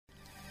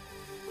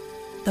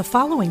The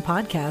following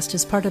podcast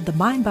is part of the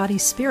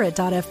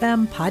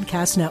MindBodySpirit.fm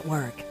podcast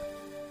network.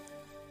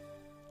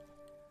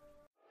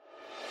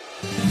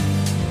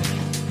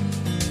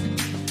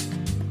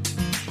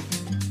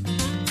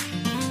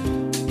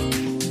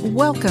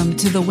 Welcome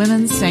to the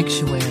Women's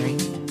Sanctuary,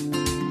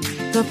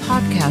 the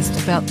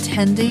podcast about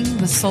tending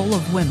the soul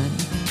of women,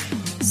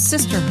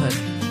 sisterhood,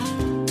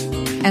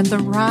 and the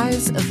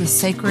rise of the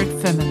sacred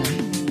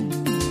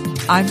feminine.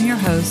 I'm your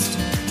host,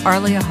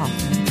 Arlia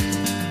Hoffman.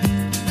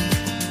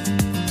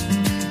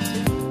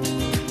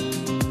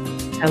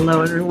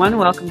 Hello, everyone.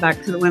 Welcome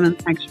back to the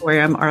Women's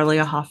Sanctuary. I'm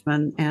Arlia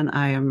Hoffman, and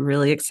I am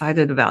really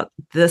excited about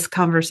this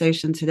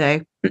conversation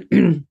today.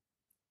 This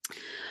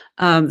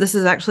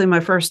is actually my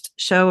first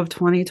show of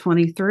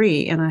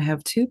 2023, and I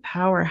have two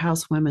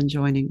powerhouse women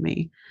joining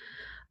me.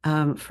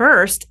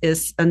 First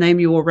is a name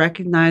you will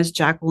recognize,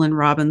 Jacqueline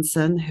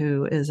Robinson,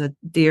 who is a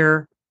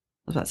dear,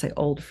 I was about to say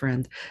old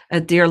friend,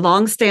 a dear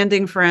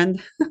longstanding friend,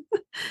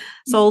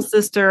 soul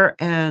sister,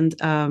 and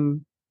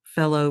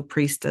fellow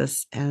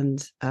priestess.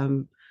 And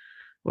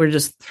we're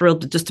just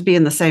thrilled to be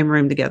in the same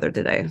room together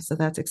today. So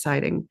that's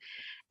exciting.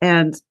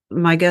 And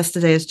my guest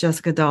today is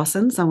Jessica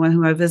Dawson, someone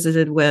who I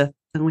visited with,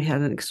 and we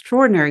had an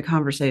extraordinary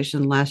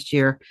conversation last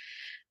year.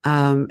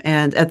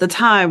 And at the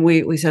time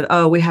we said,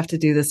 oh, we have to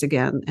do this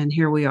again. And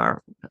here we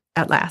are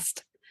at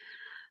last.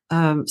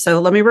 So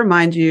let me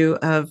remind you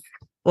of,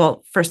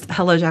 well, first,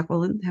 hello,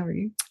 Jacqueline. How are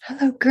you?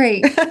 Hello.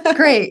 Great.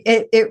 Great.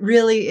 It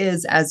really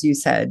is, as you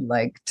said,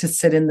 like to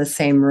sit in the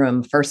same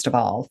room, first of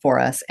all, for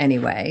us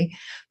anyway.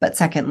 But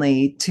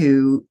secondly,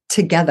 to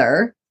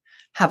together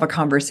have a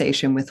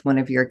conversation with one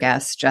of your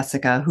guests,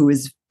 Jessica, who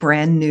is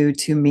brand new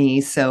to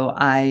me. So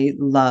I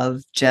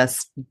love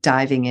just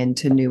diving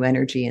into new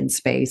energy and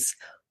space,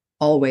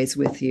 always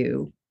with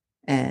you.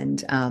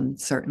 And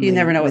certainly you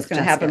never know what's going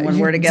to happen when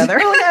we're together.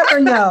 You'll never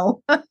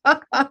know.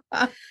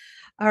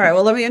 All right.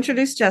 Well, let me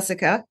introduce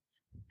Jessica.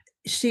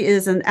 She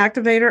is an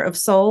activator of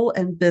soul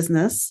and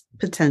business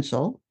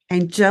potential,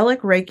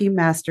 angelic Reiki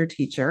master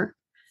teacher,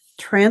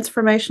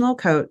 transformational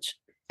coach,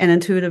 and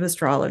intuitive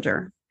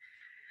astrologer.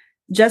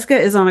 Jessica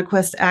is on a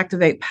quest to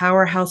activate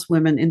powerhouse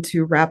women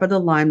into rapid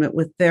alignment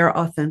with their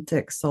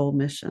authentic soul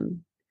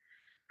mission.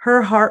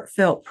 Her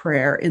heartfelt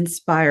prayer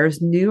inspires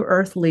new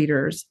earth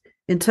leaders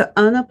into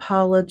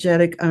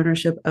unapologetic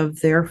ownership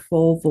of their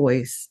full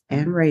voice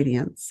and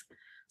radiance,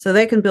 so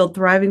they can build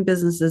thriving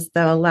businesses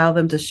that allow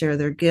them to share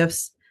their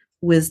gifts,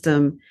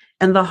 wisdom,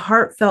 and the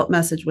heartfelt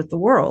message with the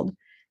world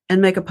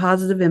and make a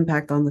positive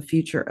impact on the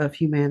future of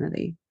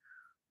humanity,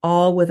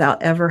 all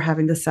without ever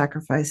having to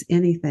sacrifice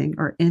anything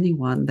or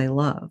anyone they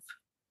love.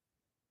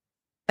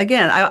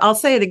 Again, I'll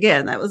say it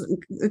again. That was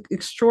an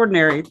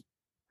extraordinary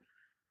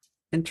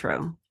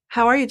intro.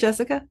 How are you,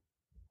 Jessica?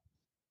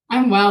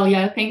 I'm well,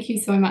 yeah. Thank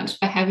you so much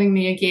for having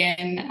me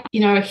again.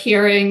 You know,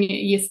 hearing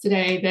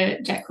yesterday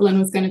that Jacqueline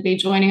was going to be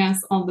joining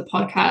us on the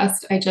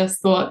podcast, I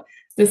just thought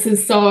this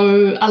is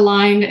so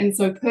aligned and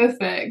so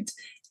perfect,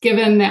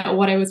 given that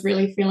what I was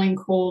really feeling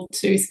called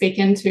to speak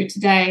into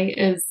today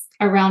is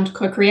around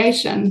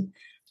co-creation.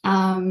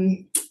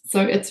 So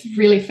it's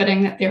really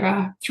fitting that there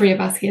are three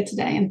of us here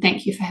today, and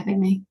thank you for having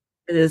me.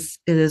 It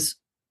is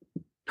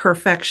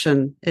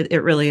perfection.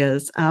 It really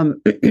is.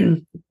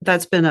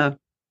 That's been a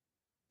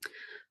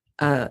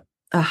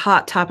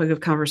hot topic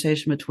of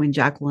conversation between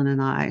Jacqueline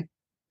and I.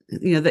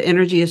 You know, the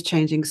energy is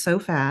changing so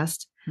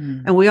fast,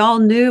 and we all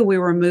knew we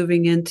were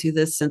moving into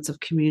this sense of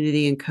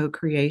community and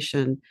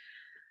co-creation.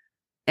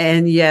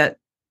 And yet,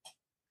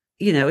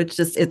 you know,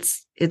 it's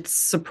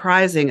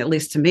surprising, at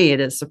least to me, it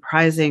is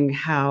surprising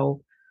how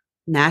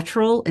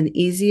natural and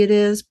easy it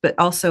is, but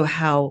also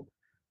how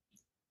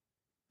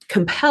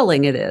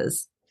compelling it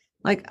is.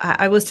 Like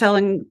I was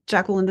telling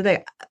Jacqueline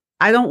today,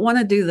 I don't want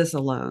to do this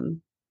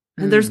alone.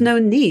 And there's no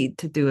need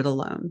to do it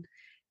alone.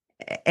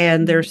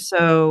 And there's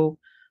so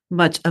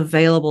much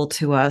available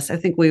to us. I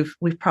think we've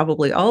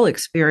probably all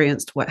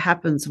experienced what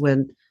happens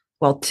when,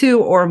 well,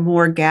 two or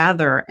more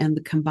gather, and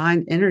the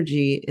combined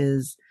energy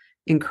is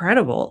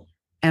incredible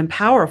and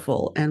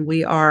powerful. And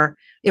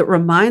it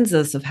reminds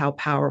us of how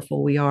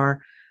powerful we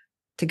are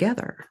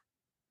together.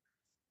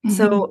 Mm-hmm.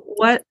 So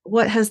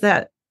what has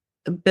that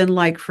been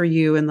like for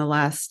you in the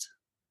last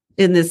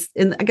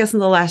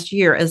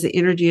year, as the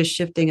energy is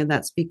shifting and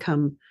that's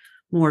become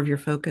more of your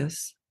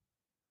focus?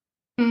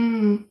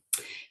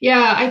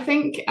 Yeah, I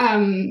think,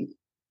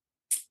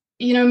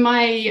 you know,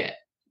 my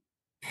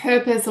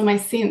purpose or my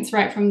sense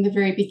right from the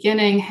very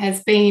beginning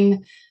has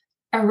been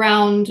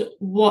around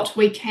what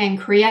we can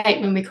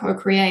create when we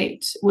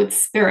co-create with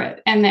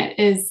spirit. And that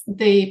is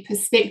the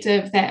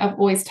perspective that I've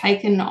always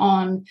taken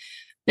on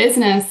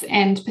business,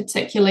 and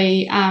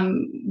particularly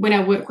when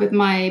I work with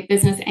my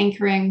business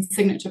anchoring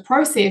signature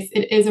process,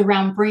 it is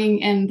around bringing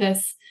in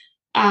this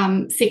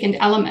second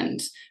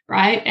element,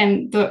 right?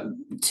 And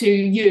to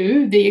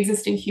you, the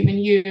existing human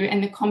you,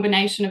 and the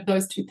combination of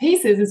those two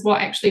pieces is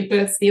what actually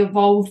births the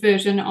evolved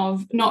version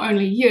of not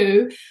only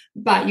you,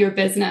 but your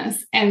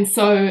business. And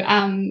so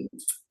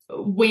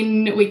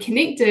when we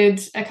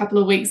connected a couple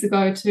of weeks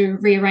ago to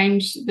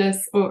rearrange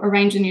this or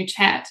arrange a new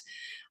chat,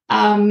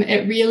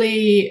 it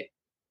really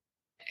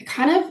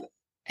kind of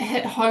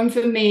hit home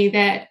for me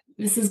that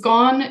this has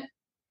gone,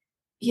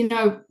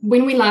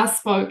 when we last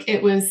spoke, I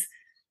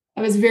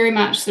was very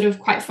much sort of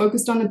quite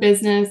focused on the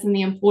business and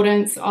the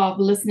importance of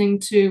listening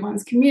to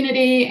one's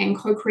community and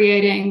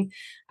co-creating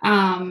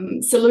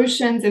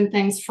solutions and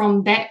things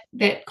from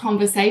that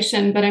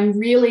conversation. But I'm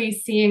really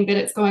seeing that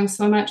it's going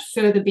so much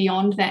further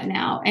beyond that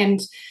now. And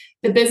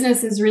the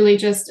business is really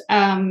just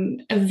a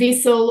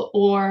vessel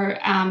or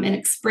an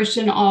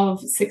expression of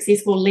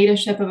successful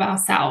leadership of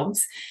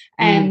ourselves.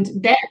 And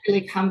that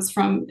really comes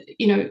from,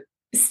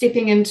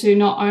 stepping into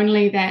not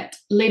only that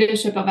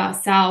leadership of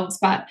ourselves,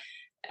 but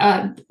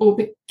or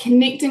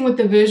connecting with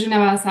the version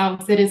of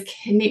ourselves that is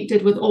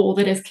connected with all,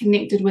 that is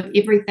connected with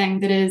everything,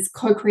 that is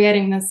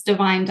co-creating this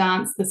divine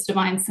dance, this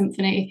divine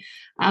symphony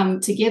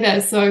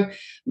together. So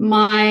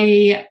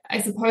I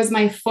suppose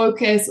my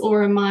focus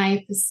or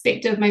my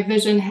perspective, my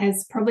vision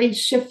has probably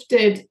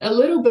shifted a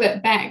little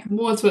bit back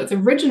more to its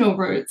original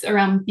roots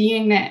around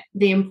being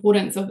the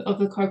importance of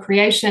the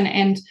co-creation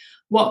and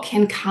what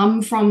can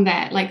come from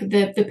that, like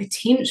the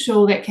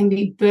potential that can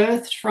be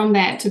birthed from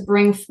that to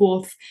bring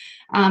forth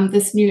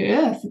this new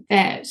earth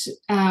that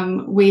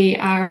we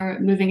are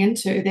moving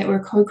into, that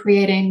we're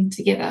co-creating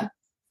together.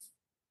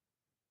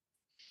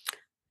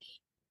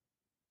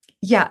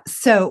 Yeah.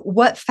 So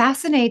what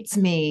fascinates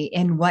me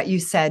in what you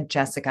said,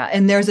 Jessica,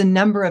 and there's a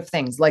number of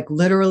things, like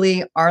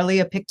literally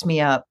Arlia picked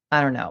me up,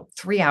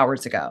 3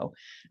 hours ago.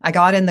 I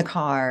got in the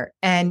car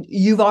and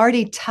you've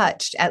already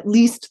touched at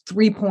least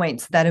 3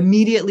 points that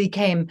immediately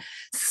came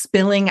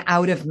spilling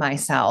out of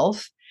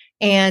myself.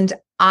 And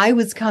I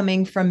was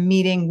coming from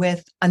meeting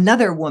with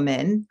another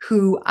woman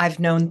who I've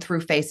known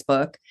through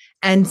Facebook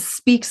and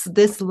speaks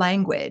this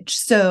language.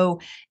 So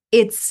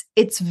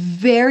it's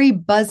very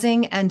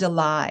buzzing and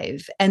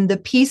alive. And the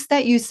piece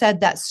that you said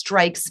that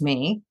strikes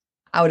me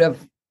out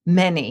of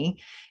many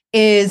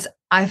is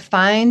I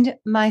find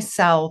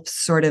myself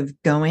sort of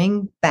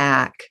going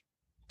back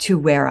to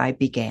where I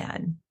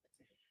began.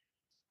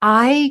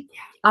 I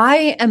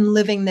am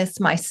living this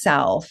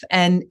myself,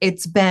 and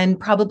it's been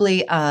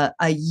probably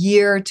a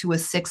year to a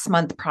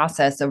 6-month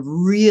process of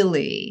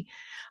really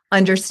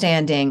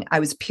understanding I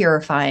was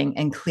purifying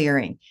and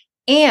clearing.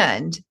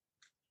 And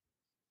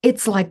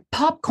it's like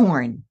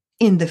popcorn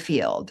in the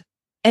field.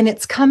 And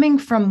it's coming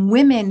from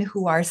women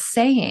who are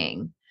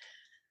saying,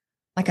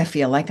 like, I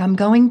feel like I'm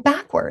going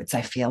backwards.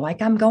 I feel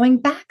like I'm going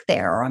back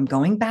there, or I'm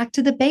going back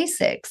to the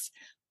basics.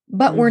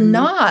 But we're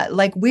not.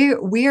 Like,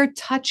 we're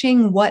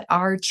touching what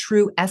our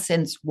true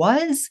essence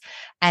was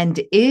and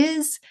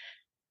is.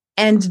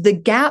 And the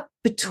gap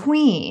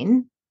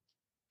between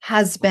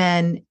has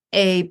been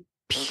a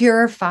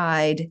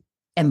purified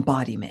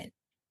embodiment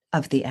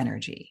of the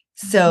energy.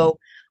 So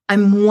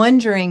I'm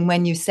wondering,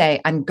 when you say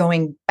I'm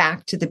going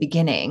back to the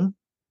beginning,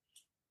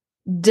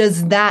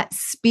 does that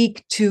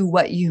speak to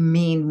what you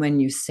mean when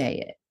you say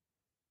it?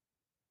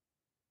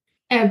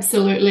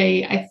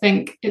 Absolutely. I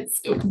think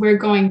we're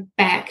going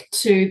back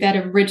to that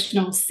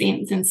original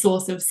sense and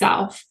source of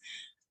self,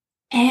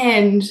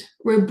 and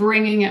we're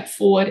bringing it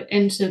forward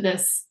into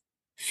this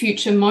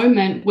future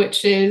moment,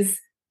 which is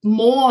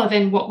more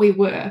than what we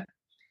were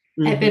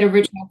at that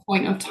original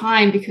point of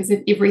time because of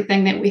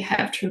everything that we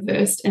have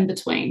traversed in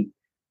between.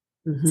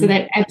 So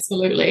that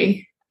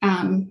absolutely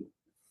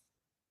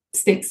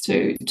speaks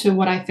to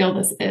what I feel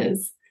this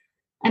is.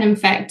 And in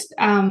fact,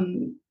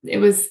 it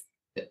was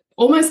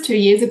almost 2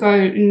 years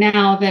ago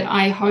now that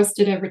I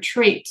hosted a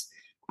retreat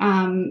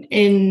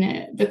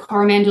in the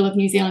Coromandel of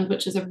New Zealand,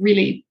 which is a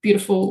really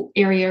beautiful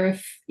area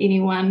if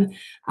anyone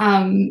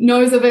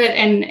knows of it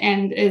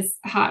and is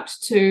hearted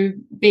to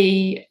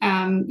be,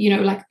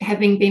 like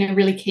having been a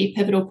really key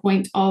pivotal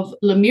point of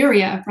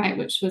Lemuria, right,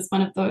 which was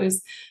one of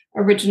those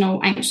original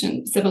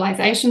ancient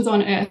civilizations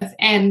on Earth.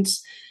 And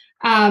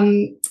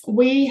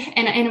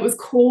it was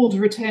called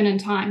Return in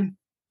Time.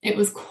 It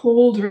was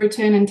called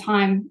Return in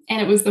Time.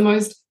 And it was the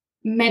most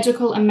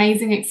magical,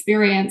 amazing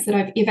experience that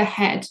I've ever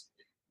had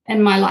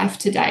in my life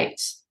to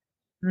date.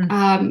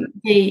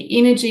 The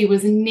energy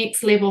was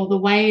next level. The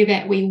way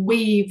that we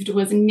weaved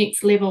was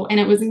next level.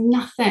 And it was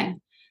nothing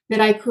that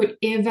I could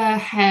ever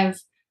have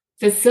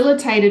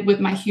facilitated with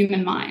my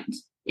human mind.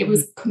 It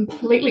was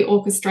completely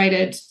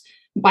orchestrated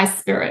by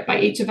spirit, by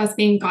each of us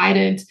being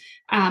guided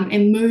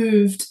and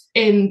moved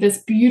in this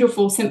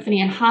beautiful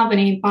symphony and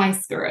harmony by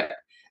spirit.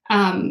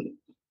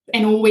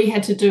 And all we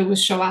had to do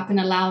was show up and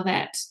allow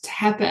that to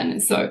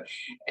happen. So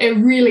it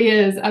really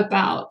is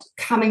about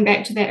coming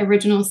back to that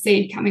original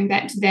seed, coming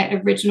back to that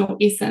original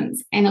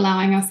essence, and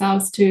allowing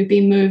ourselves to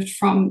be moved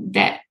from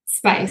that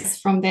space,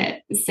 from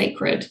that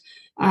sacred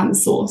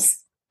source.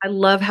 I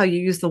love how you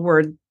use the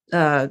word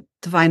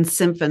divine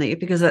symphony,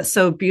 because that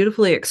so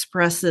beautifully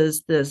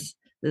expresses this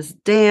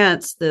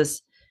dance,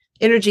 this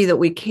energy that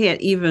we can't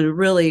even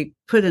really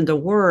put into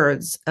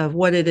words of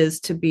what it is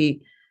to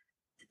be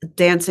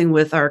dancing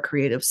with our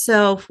creative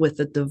self, with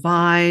the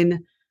divine,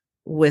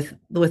 with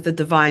the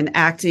divine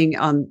acting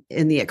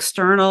in the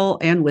external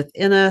and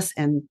within us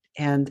and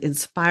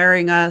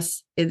inspiring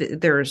us.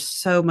 There's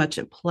so much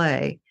at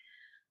play.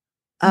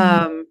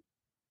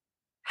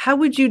 How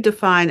would you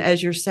define,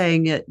 as you're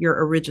saying it,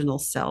 your original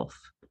self?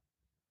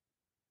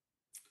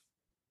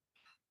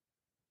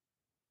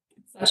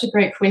 Such a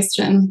great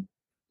question.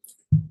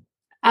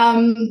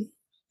 I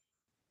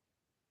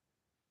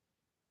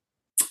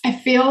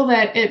feel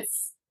that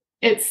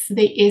it's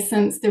the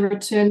essence, the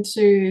return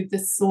to the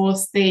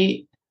source,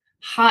 the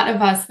heart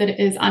of us that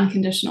is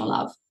unconditional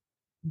love.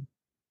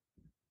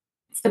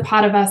 It's the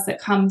part of us that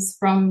comes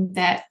from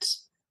that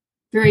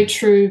very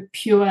true,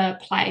 pure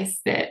place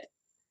that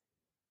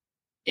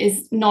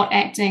is not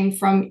acting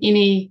from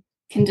any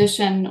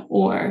condition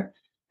or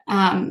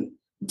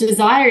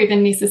desire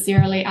even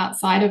necessarily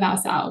outside of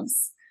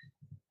ourselves.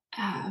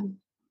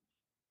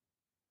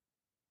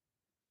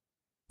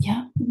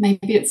 Yeah,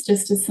 maybe it's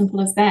just as simple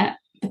as that.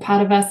 The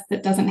part of us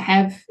that doesn't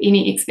have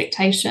any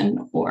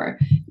expectation or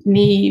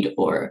need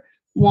or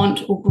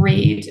want or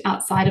greed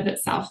outside of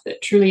itself,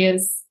 that truly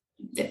is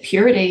that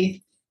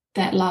purity,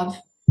 that love.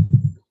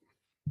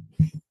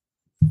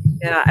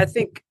 Yeah, I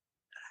think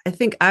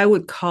I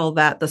would call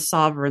that the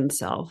sovereign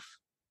self.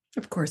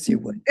 Of course you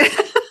would.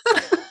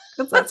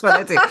 That's what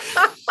I do.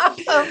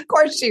 Of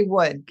course you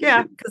would.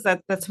 Yeah, because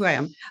that's who I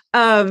am.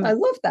 I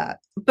love that.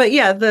 But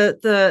yeah,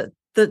 the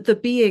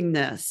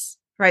beingness,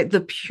 right?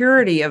 The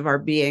purity of our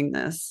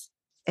beingness,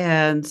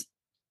 and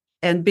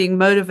being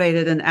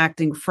motivated and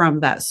acting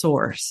from that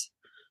source.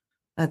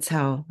 That's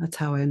how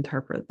I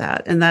interpret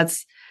that, and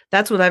that's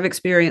what I've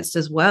experienced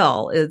as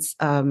well. It's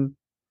 2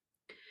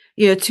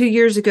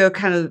 years ago,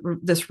 kind of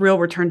this real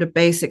return to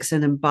basics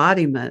and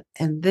embodiment,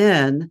 and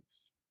then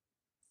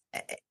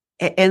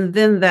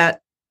that,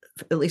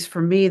 at least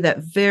for me, that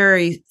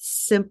very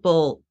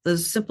simple,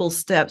 those simple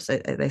steps.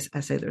 I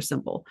say they're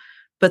simple,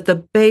 but the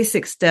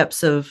basic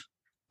steps of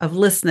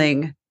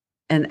listening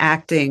and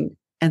acting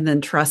and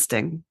then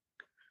trusting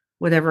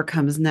whatever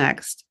comes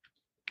next.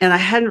 And I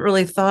hadn't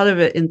really thought of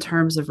it in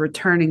terms of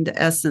returning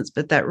to essence,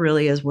 but that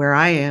really is where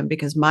I am,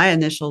 because my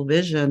initial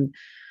vision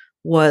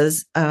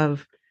was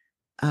of,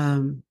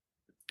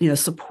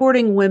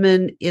 supporting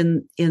women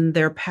in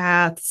their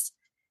paths.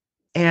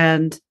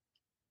 And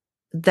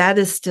that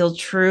is still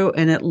true.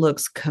 And it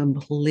looks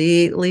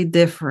completely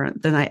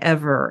different than I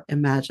ever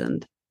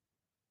imagined.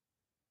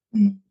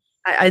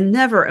 I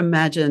never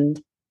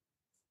imagined,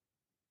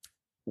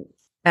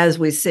 as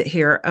we sit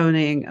here,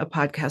 owning a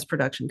podcast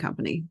production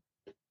company.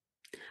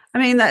 I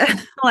mean,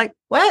 like,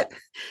 what?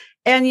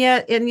 And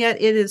yet it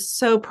is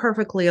so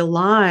perfectly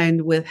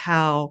aligned with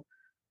how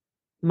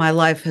my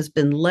life has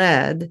been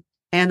led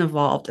and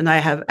evolved. And I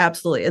have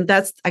absolutely, and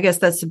I guess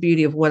that's the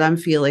beauty of what I'm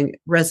feeling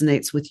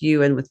resonates with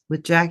you and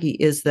with Jackie,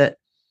 is that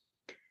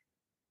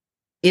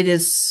it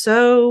is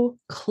so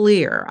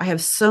clear. I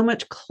have so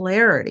much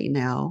clarity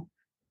now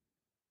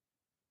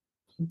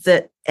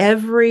that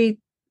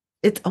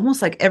it's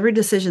almost like every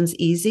decision's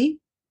easy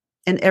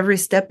and every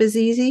step is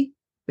easy,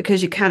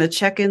 because you kind of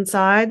check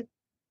inside,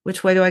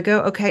 which way do I go?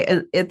 Okay.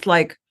 And it's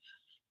like,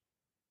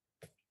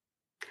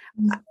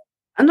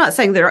 I'm not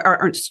saying there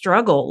aren't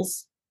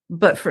struggles,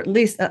 but for at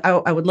least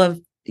I would love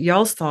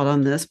y'all's thought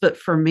on this. But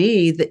for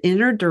me, the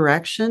inner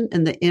direction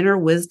and the inner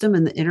wisdom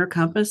and the inner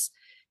compass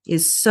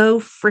is so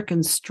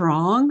freaking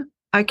strong.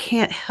 I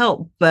can't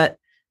help but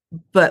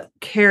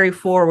carry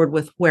forward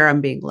with where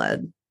I'm being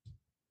led.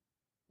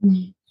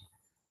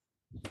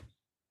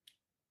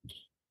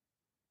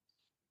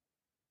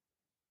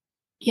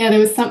 Yeah, there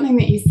was something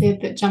that you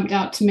said that jumped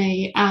out to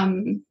me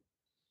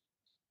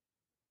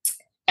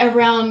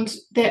around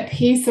that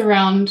piece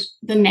around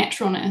the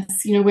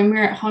naturalness. When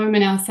we're at home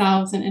in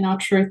ourselves and in our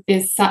truth,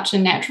 there's such a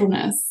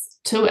naturalness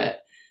to it.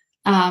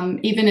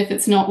 Even if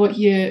it's not what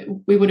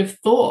we would have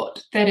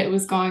thought that it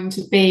was going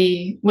to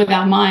be with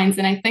our minds.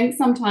 And I think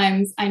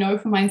sometimes, I know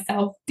for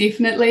myself,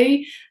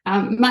 definitely,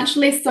 much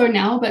less so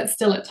now, but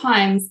still at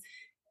times,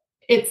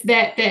 it's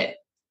that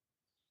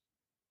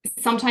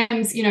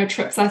sometimes,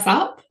 trips us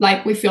up.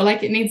 Like, we feel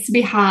like it needs to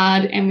be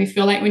hard, and we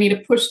feel like we need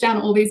to push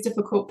down all these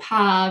difficult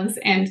paths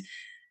and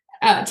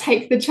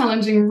take the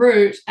challenging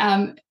route,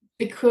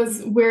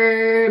 because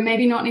we're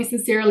maybe not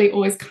necessarily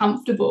always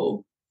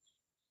comfortable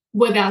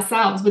with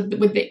ourselves, with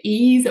the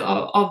ease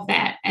of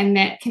that. And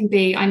that can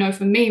be, I know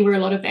for me, where a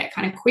lot of that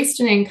kind of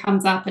questioning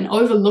comes up, and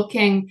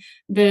overlooking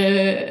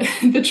the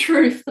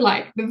truth,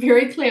 like the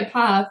very clear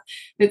path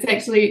that's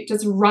actually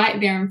just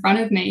right there in front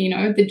of me,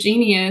 the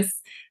genius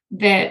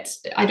that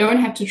I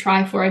don't have to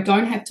try for, I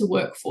don't have to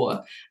work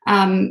for.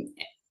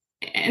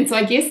 And so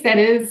I guess that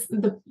is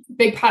the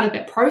big part of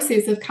that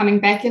process of coming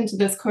back into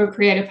this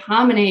co-creative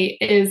harmony,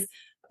 is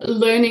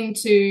learning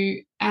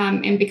to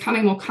and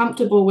becoming more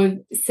comfortable with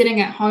sitting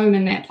at home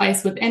in that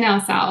place within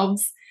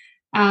ourselves,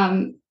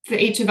 for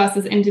each of us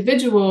as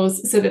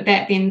individuals, so that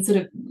then sort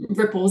of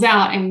ripples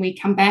out and we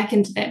come back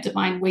into that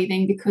divine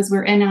weaving, because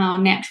we're in our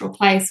natural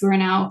place, we're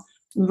in our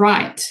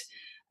right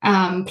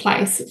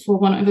place, for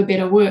want of a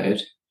better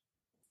word.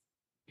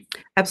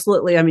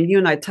 Absolutely. I mean, you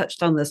and I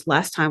touched on this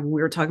last time when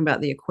we were talking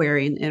about the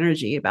Aquarian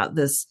energy, about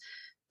this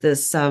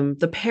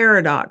the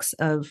paradox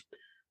of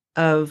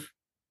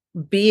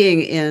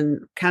being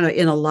in kind of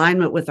in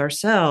alignment with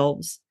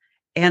ourselves,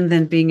 and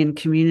then being in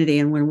community.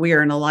 And when we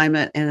are in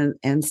alignment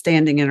and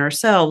standing in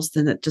ourselves,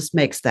 then it just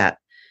makes that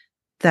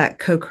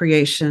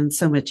co-creation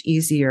so much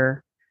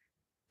easier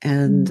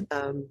and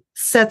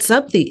sets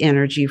up the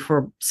energy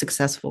for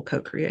successful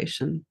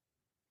co-creation.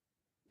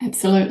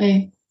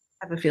 Absolutely.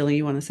 I have a feeling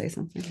you want to say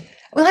something.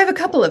 Well, I have a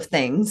couple of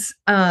things.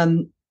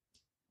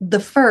 The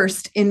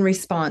first, in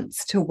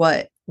response to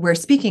what we're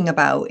speaking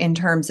about in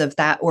terms of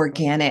that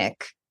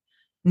organic,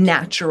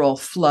 natural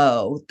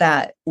flow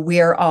that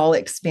we're all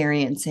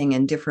experiencing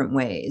in different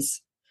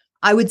ways.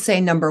 I would say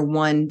number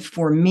one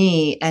for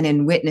me, and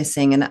in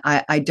witnessing, and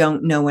I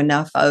don't know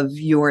enough of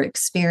your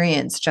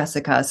experience,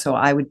 Jessica, so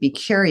I would be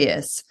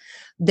curious.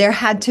 There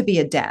had to be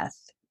a death.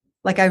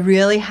 Like I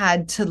really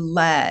had to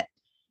let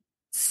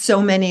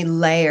so many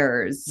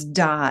layers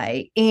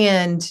die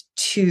and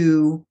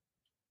to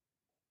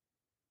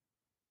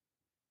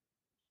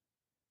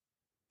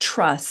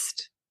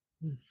trust.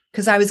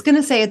 Because I was going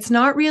to say it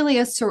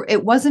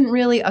wasn't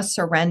really a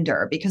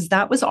surrender, because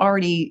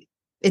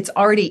it's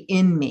already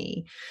in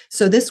me.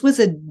 So this was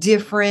a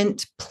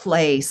different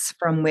place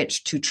from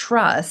which to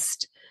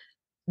trust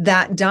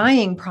that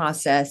dying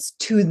process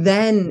to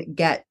then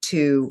get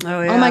to,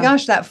 oh my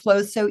gosh, that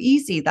flows so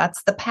easy.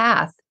 That's the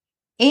path.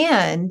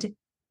 And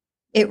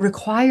it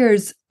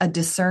requires a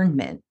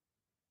discernment.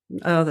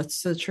 Oh, that's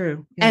so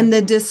true. Yeah. And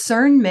the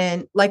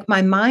discernment, like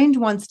my mind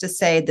wants to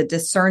say the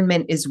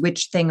discernment is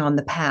which thing on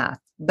the path,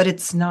 but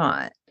it's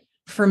not.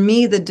 For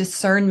me, the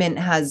discernment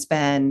has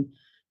been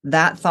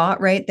that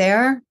thought right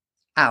there,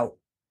 out.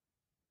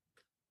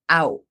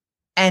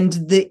 And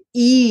the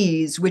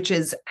ease, which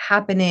is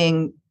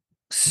happening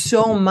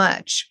so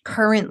much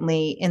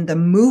currently in the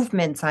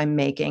movements I'm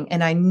making.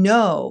 And I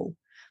know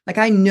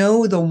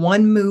the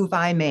one move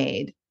I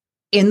made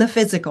in the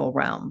physical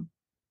realm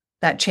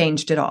that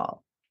changed it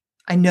all.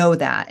 I know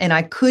that. And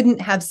I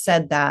couldn't have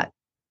said that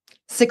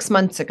 6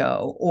 months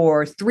ago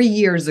or 3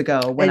 years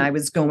ago when I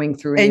was going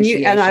through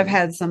initiation. And I've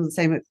had some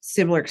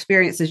similar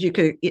experiences.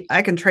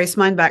 I can trace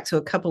mine back to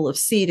a couple of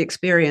seed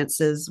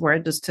experiences where I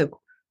just took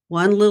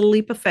one little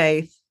leap of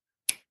faith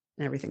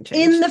and everything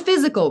changed. In the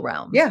physical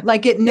realm. Yeah.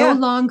 Like it no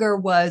longer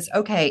was,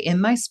 okay, in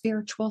my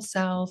spiritual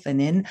self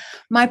and in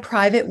my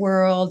private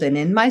world and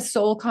in my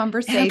soul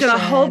conversation. And I'm going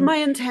to hold my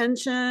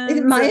intentions. I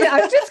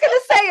was just going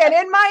to say it,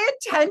 in my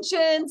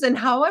intentions and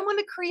how I want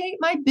to create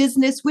my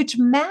business, which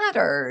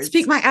matters.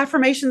 Speak my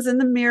affirmations in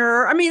the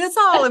mirror. I mean, it's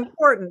all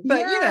important, but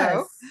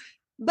yes.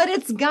 But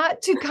it's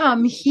got to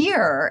come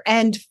here.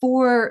 And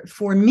for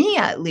me,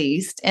 at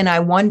least, and I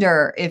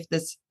wonder if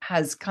this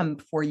has come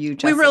for you,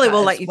 Jessica, we really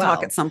will let you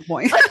talk at some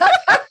point.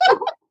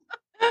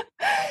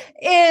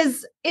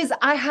 is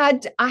I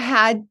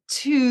had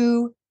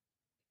to,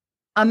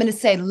 I'm going to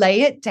say,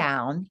 lay it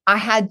down. I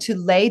had to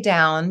lay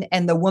down.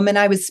 And the woman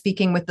I was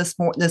speaking with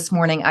this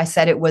morning, I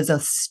said it was a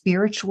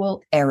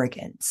spiritual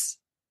arrogance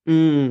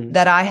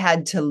that I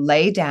had to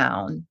lay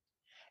down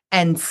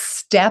and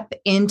step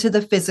into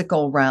the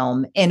physical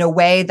realm in a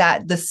way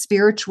that the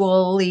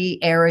spiritually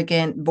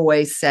arrogant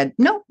voice said,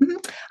 no,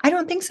 I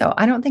don't think so.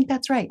 I don't think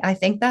that's right. I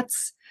think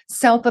that's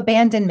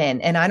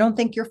self-abandonment. And I don't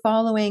think you're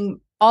following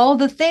all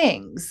the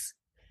things,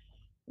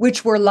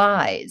 which were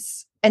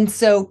lies. And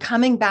so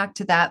coming back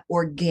to that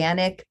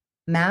organic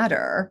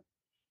matter,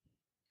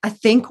 I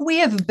think we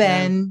have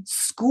been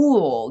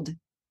schooled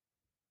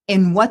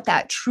in what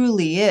that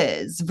truly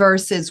is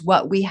versus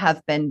what we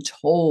have been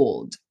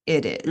told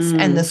it is.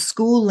 And the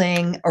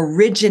schooling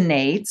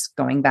originates,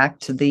 going back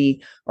to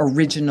the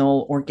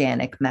original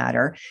organic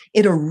matter,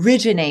 it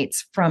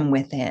originates from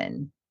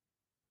within.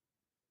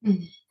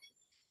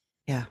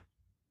 Yeah.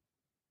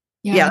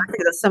 I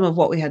think that's some of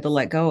what we had to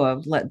let go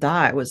of, let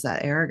die, was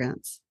that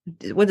arrogance.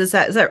 Is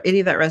that any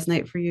of that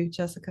resonate for you,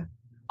 Jessica?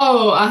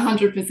 Oh,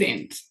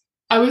 100%.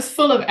 I was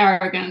full of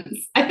arrogance.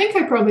 I think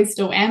I probably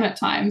still am at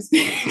times,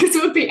 because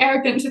it would be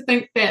arrogant to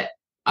think that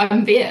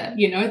I'm there,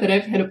 that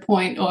I've hit a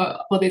point or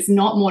there's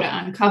not more to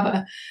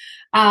uncover.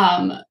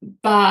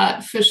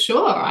 But for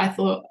sure, I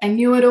thought I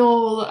knew it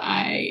all.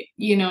 I,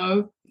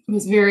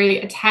 was very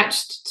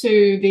attached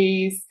to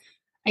these,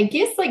 I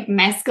guess, like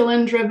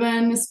masculine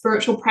driven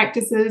spiritual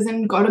practices,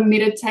 and got to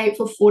meditate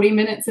for 40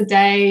 minutes a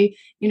day,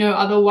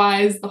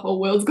 otherwise the whole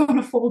world's going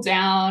to fall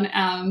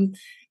down.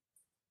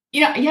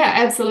 Yeah,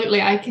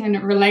 absolutely. I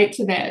can relate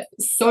to that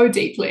so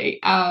deeply.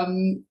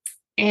 And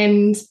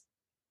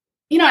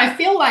I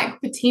feel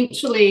like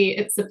potentially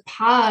it's a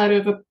part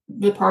of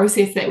the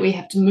process that we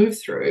have to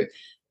move through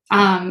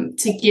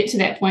to get to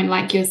that point,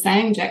 like you're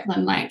saying,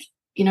 Jacqueline,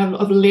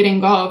 of letting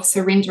go, of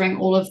surrendering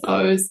all of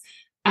those,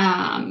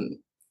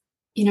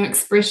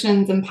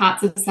 expressions and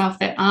parts of self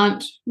that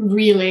aren't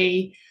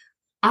really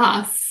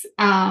us.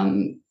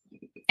 And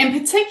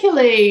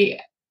particularly,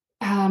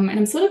 and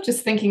I'm sort of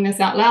just thinking this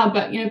out loud,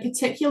 but,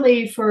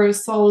 particularly for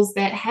souls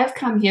that have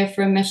come here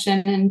for a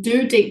mission and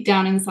do deep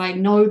down inside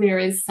know there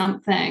is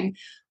something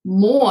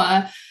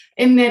more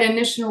in that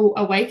initial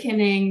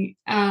awakening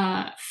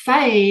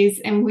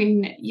phase. And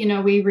when,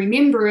 we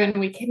remember and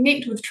we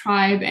connect with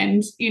tribe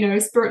and,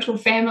 spiritual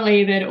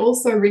family that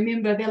also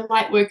remember they're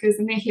light workers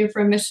and they're here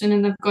for a mission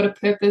and they've got a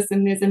purpose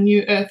and there's a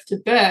new earth to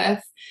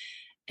birth.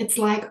 It's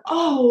like,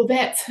 oh,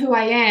 that's who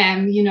I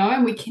am,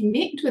 and we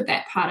connect with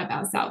that part of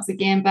ourselves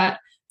again, but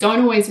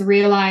don't always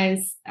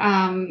realize,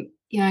 I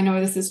know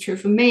this is true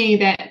for me,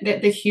 that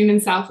the human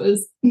self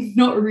is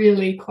not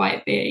really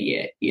quite there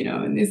yet,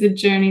 and there's a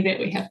journey that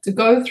we have to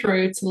go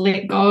through to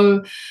let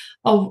go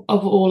of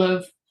all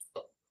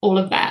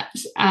of that,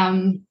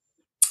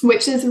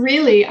 which is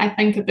really, I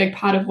think, a big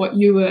part of what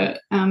you were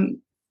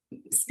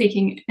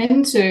speaking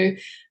into,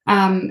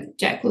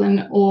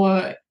 Jacqueline,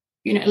 or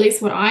at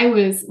least what I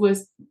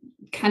was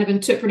kind of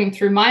interpreting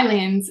through my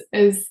lens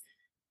is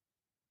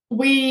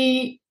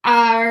we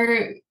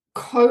are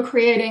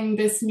co-creating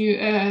this new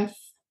earth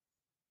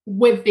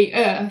with the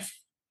earth,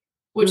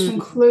 which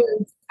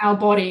includes our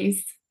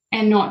bodies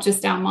and not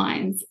just our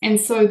minds.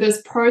 And so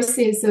this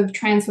process of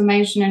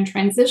transformation and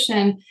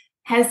transition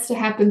has to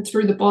happen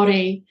through the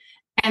body.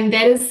 And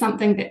that is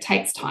something that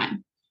takes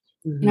time.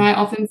 I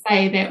often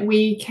say that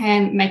we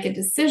can make a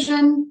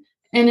decision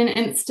in an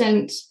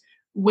instant.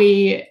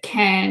 We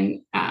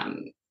can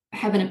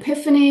have an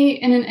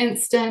epiphany in an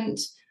instant.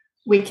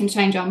 We can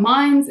change our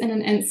minds in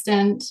an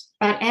instant,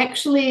 but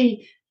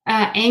actually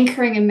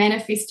anchoring and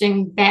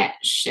manifesting that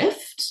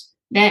shift,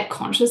 that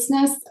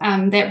consciousness,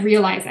 that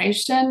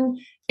realization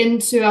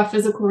into our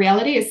physical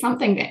reality is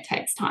something that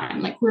takes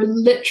time. Like, we're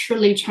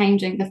literally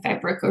changing the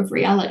fabric of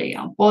reality,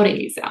 our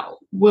bodies, our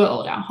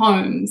world, our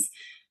homes,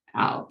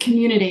 our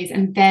communities,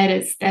 and that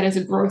is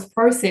a growth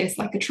process,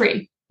 like a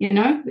tree.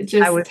 It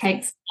just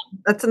takes.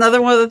 That's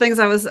another one of the things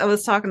I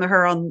was talking to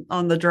her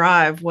on the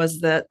drive was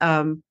that,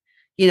 I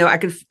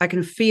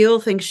can feel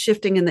things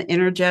shifting in the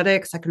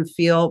energetics. I can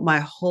feel my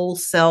whole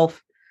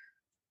self,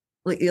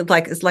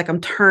 it's like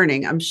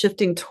I'm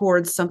shifting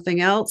towards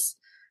something else,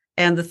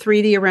 and the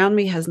 3D around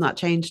me has not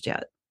changed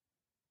yet.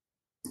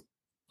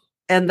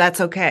 And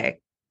that's okay.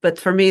 But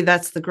for me,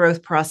 that's the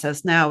growth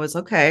process now is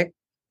okay.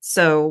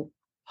 So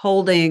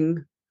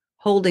holding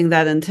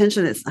that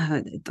intention, it's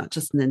not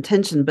just an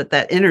intention, but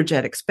that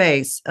energetic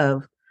space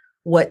of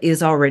what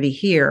is already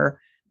here,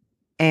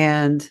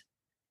 and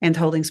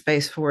holding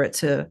space for it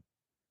to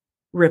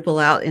ripple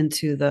out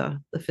into the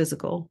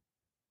physical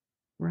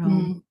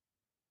realm.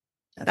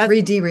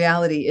 3D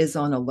reality is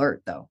on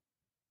alert, though.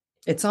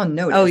 It's on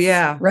notice. Oh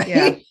yeah. Right.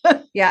 Yeah.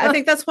 Yeah. I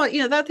think that's what,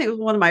 that thing was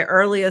one of my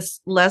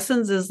earliest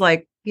lessons is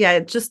like, yeah,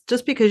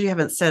 just because you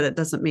haven't said it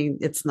doesn't mean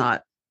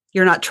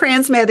you're not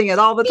transmitting it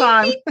all the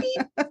time.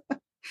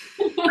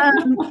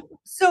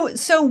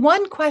 So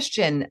one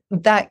question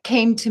that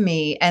came to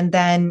me, and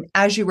then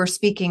as you were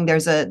speaking,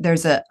 there's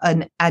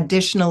an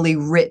additionally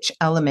rich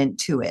element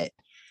to it.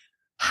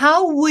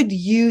 How would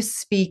you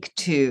speak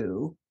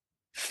to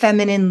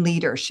feminine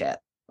leadership?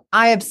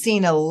 I have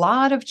seen a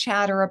lot of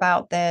chatter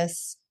about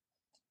this.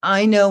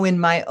 I know in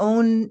my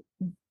own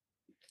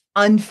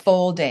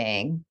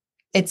unfolding,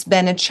 it's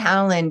been a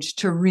challenge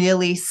to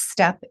really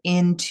step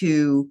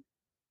into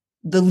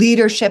the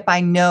leadership I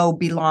know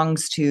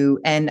belongs to,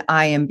 and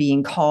I am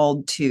being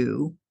called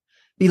to,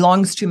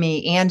 belongs to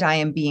me, and I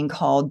am being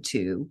called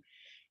to.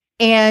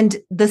 And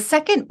the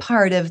second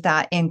part of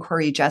that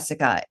inquiry,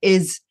 Jessica,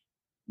 is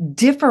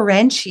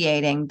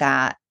differentiating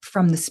that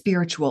from the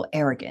spiritual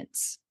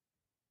arrogance.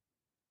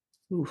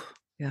 Ooh,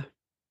 yeah.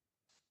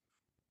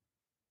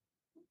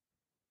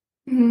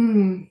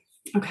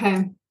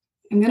 Okay.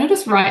 I'm going to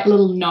just write a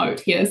little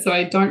note here so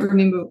I don't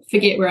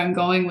forget where I'm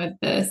going with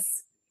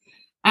this.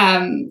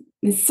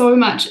 There's so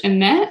much in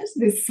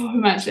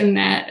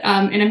that.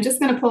 And I'm just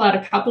going to pull out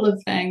a couple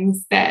of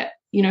things that,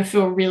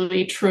 feel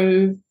really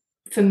true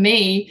for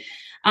me.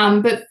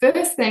 But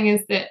first thing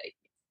is that,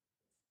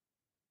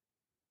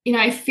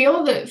 I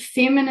feel that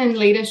feminine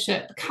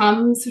leadership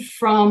comes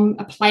from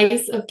a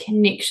place of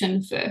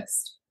connection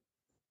first,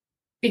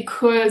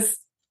 because,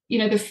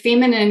 the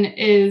feminine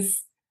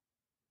is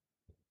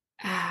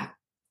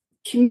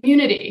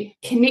community,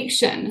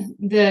 connection,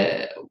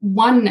 the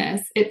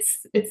oneness.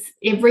 It's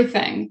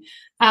everything.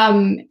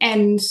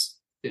 And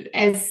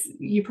as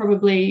you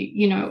probably,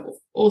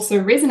 also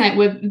resonate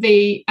with,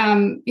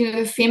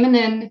 the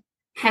feminine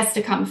has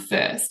to come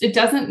first. It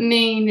doesn't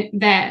mean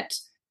that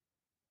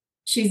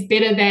she's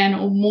better than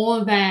or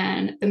more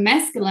than the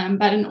masculine,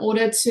 but in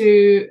order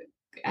to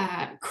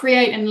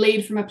create and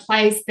lead from a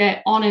place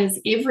that honors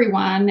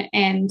everyone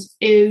and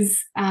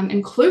is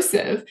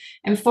inclusive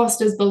and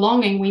fosters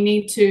belonging, we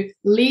need to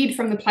lead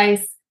from the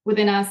place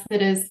within us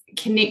that is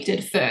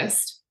connected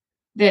first,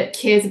 that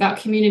cares about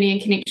community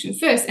and connection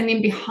first. And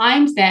then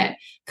behind that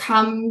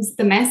comes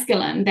the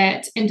masculine,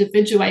 that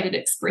individuated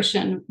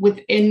expression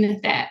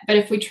within that. But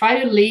if we try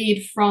to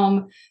lead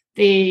from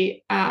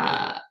the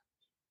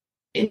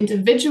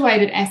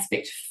individuated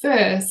aspect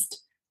first,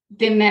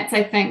 then that's,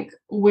 I think,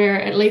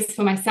 where, at least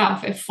for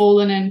myself, I've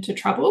fallen into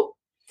trouble.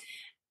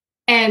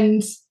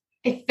 And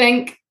I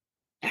think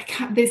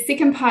the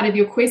second part of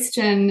your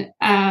question,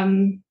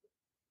 can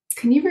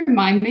you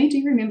remind me? Do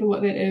you remember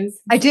what that is?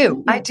 I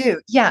do.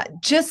 Yeah.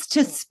 Just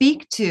to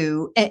speak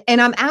to, and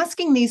I'm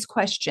asking these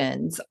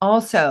questions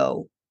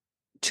also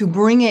to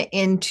bring it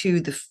into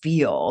the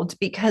field,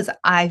 because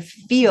I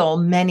feel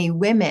many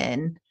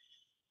women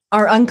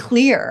are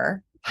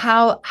unclear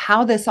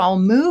how this all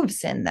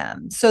moves in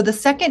them. So the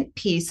second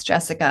piece,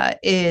 Jessica,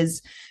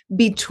 is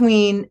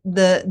between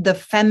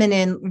the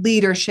feminine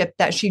leadership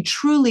that she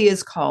truly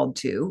is called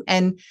to.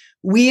 And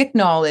we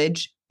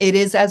acknowledge it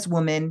is as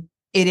women,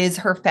 it is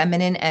her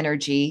feminine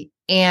energy.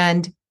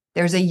 And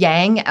there's a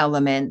yang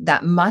element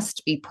that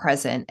must be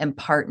present and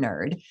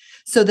partnered.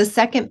 So the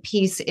second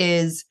piece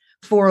is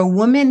for a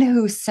woman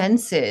who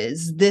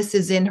senses this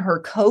is in her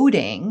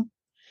coding,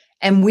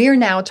 and we're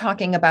now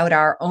talking about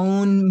our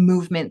own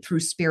movement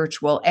through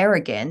spiritual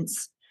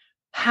arrogance,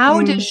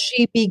 how does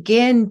she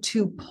begin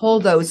to pull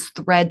those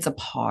threads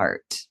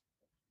apart?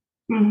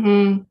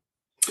 Mm-hmm.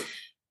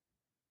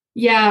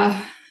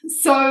 Yeah.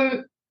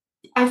 So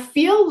I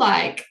feel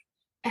like,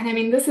 and I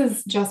mean, this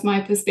is just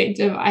my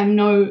perspective, I'm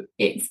no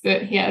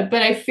expert here,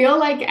 but I feel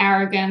like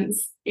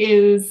arrogance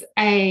is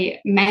a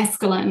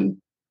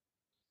masculine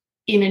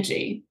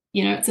energy.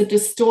 You know, it's a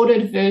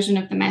distorted version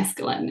of the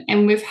masculine.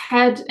 And we've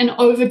had an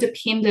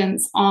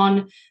over-dependence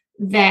on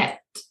that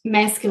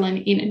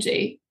masculine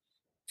energy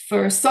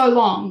for so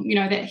long, you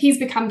know, that he's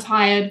become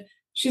tired,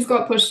 she's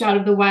got pushed out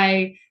of the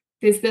way,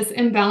 there's this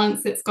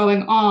imbalance that's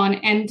going on.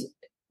 And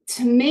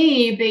to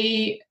me,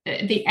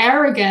 the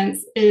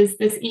arrogance is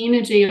this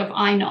energy of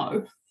I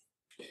know.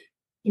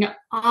 You know,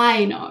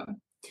 I know.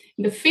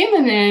 The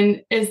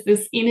feminine is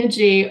this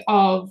energy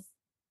of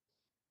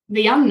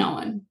the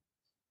unknown,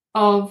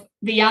 of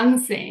the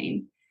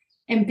unseen,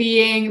 and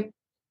being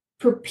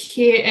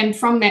prepared. And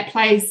from that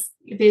place,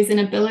 there's an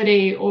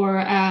ability or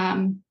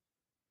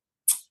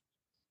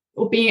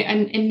being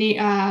in the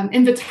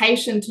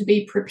invitation to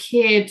be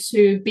prepared,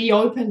 to be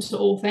open to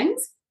all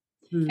things,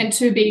 and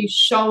to be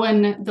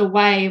shown the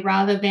way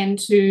rather than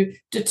to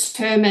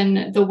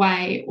determine the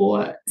way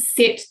or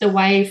set the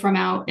way from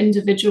our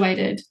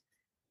individuated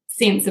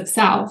sense of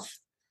self.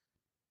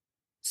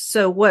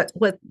 So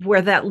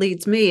where that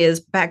leads me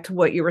is back to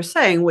what you were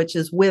saying, which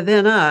is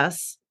within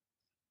us,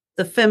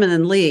 the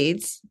feminine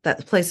leads,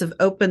 that place of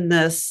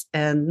openness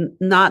and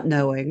not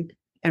knowing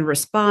and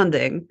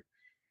responding.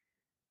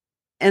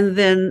 And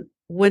then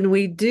when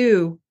we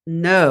do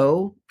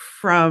know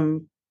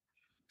from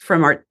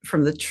the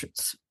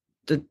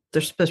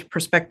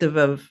perspective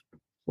of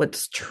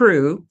what's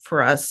true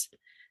for us,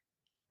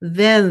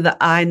 then the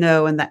I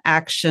know and the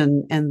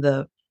action and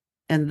the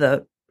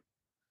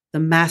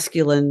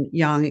masculine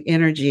yang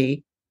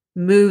energy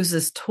moves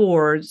us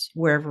towards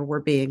wherever we're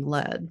being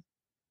led.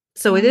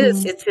 So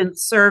it's in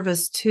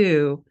service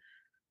to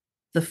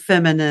the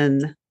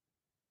feminine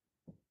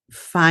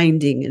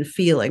finding and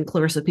feeling.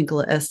 Clarissa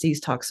Pinkola Estes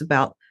talks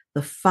about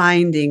the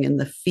finding and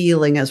the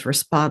feeling as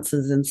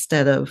responses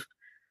instead of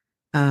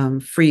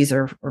freeze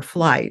or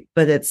flight.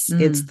 But it's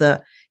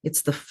the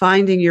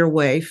finding your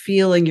way,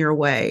 feeling your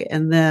way,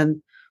 and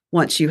then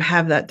once you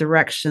have that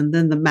direction,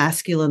 then the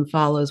masculine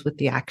follows with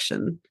the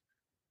action.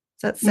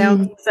 Does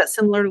that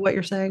similar to what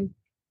you're saying?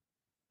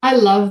 I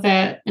love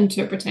that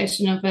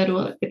interpretation of it,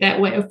 or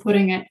that way of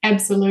putting it.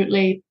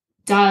 Absolutely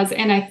does.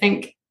 And I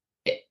think,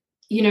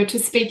 you know, to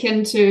speak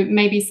into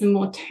maybe some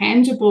more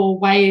tangible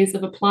ways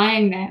of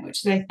applying that,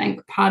 which is, I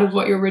think, part of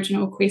what your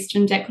original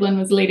question, Jacqueline,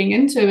 was leading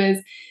into,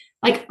 is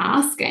like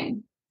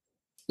asking,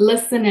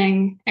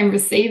 listening, and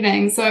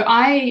receiving. So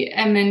I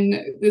am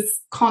in this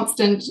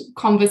constant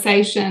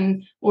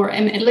conversation, or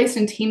am at least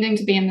intending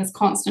to be in this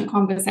constant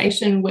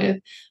conversation with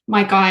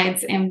my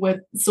guides and with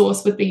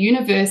source, with the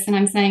universe. And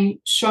I'm saying,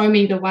 show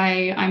me the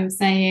way. I'm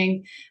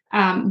saying,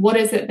 what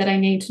is it that I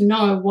need to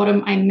know? What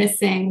am I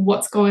missing?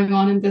 What's going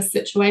on in this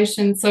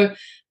situation? So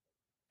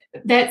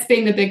that's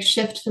been the big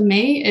shift for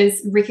me,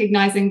 is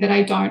recognizing that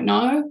I don't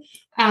know.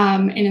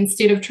 And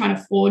instead of trying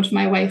to forge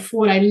my way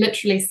forward, I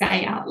literally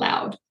say out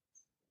loud,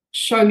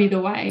 show me the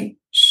way,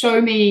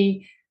 show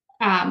me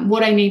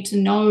what I need to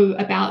know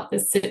about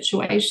this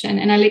situation.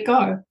 And I let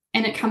go.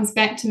 And it comes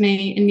back to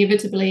me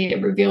inevitably.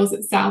 It reveals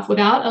itself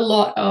without a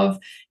lot of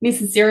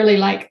necessarily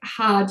like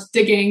hard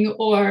digging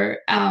or,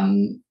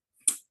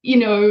 you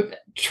know,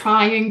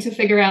 trying to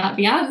figure out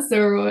the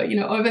answer, or, you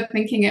know,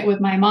 overthinking it with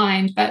my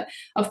mind. But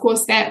of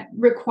course, that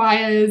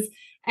requires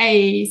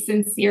a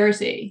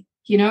sincerity,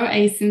 you know,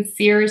 a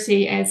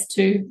sincerity as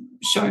to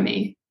show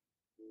me,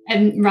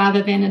 and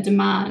rather than a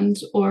demand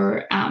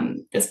or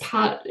this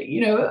part,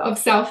 you know, of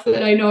self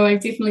that I know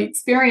I've definitely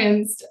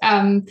experienced,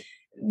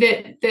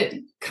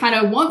 that kind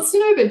of wants to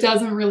know but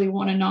doesn't really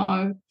want to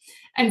know.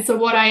 And so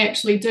what I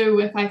actually do,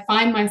 if I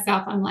find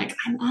myself, I'm like,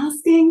 I'm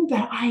asking,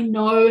 but I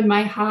know in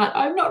my heart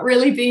I'm not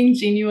really being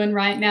genuine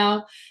right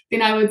now,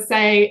 then I would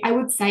say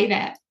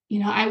that, you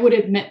know, I would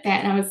admit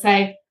that, and I would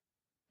say,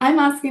 I'm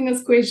asking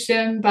this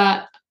question,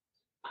 but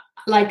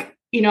like,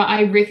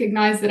 I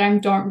recognize that I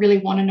don't really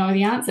want to know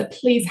the answer.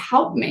 Please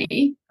help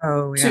me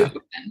Oh, to yeah.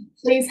 open.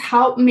 Please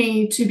help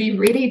me to be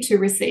ready to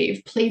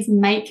receive. Please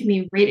make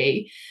me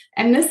ready.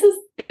 And this is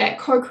that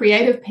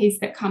co-creative piece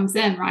that comes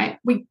in, right?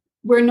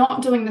 We're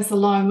not doing this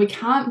alone. We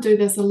can't do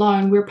this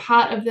alone. We're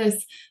part of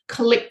this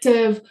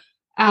collective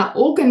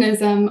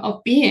organism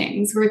of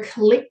beings. We're a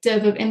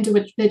collective of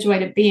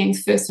individuated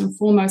beings. First and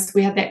foremost,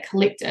 we have that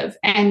collective.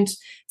 And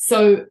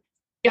so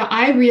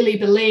I really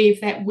believe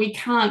that we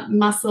can't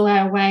muscle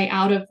our way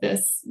out of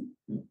this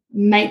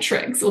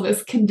matrix or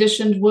this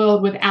conditioned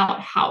world without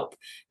help.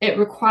 It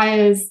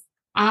requires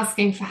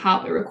asking for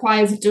help. It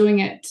requires doing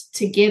it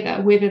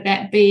together, whether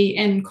that be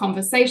in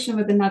conversation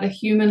with another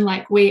human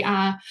like we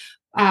are,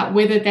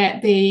 whether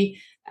that be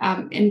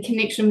in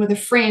connection with a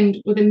friend,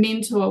 with a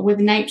mentor, with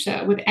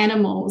nature, with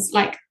animals.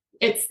 Like,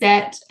 it's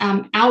that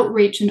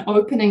outreach and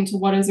opening to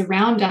what is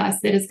around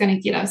us that is going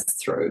to get us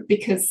through,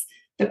 because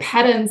the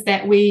patterns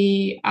that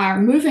we are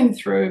moving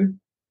through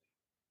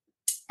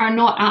are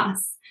not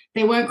us.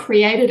 They weren't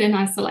created in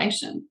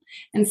isolation.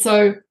 And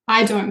so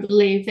I don't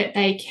believe that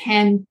they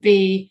can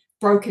be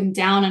broken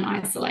down in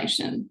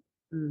isolation.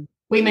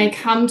 We may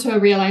come to a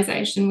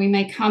realization, we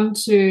may come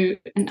to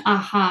an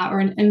aha or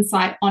an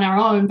insight on our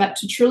own, but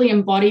to truly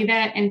embody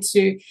that and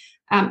to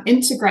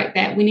integrate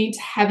that, we need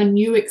to have a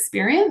new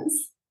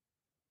experience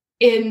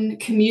in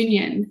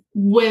communion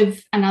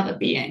with another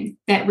being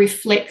that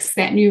reflects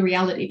that new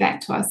reality back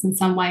to us in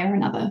some way or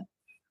another.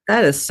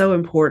 That is so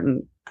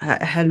important.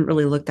 I hadn't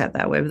really looked at it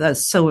that way, but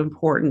that's so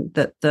important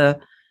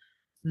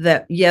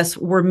that yes,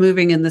 we're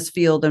moving in this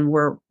field, and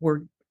we're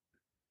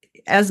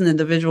as an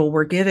individual,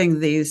 we're getting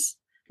this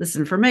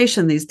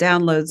information, these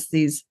downloads,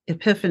 these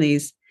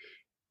epiphanies,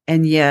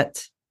 and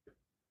yet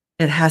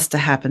it has to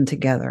happen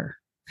together.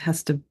 It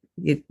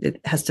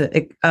has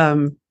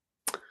to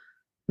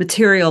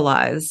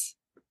materialize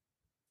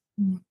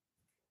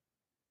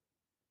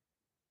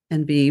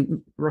and be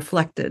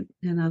reflected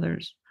in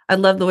others. I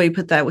love the way you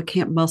put that. We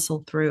can't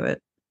muscle through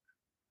it.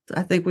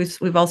 I think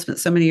we've all spent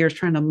so many years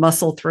trying to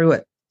muscle through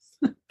it.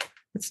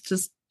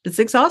 It's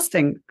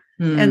exhausting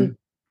and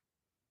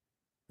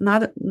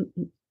not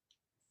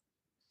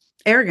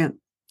arrogant.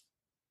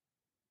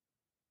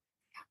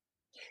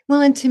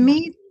 Well, and to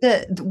me,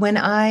 when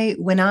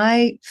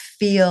I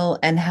feel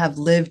and have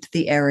lived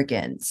the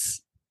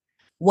arrogance,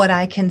 what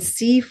I can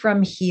see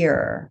from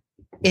here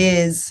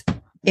is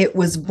it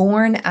was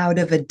born out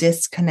of a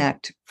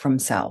disconnect from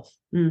self.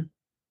 Yeah.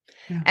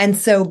 And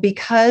so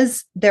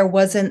because there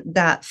wasn't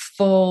that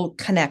full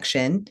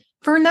connection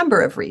for a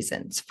number of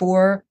reasons,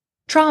 for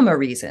trauma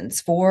reasons,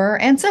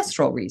 for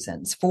ancestral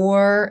reasons,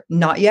 for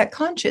not yet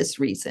conscious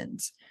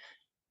reasons,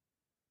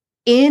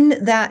 in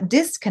that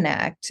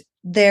disconnect,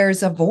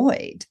 there's a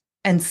void,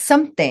 and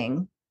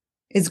something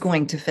is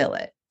going to fill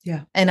it.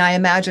 Yeah. And I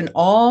imagine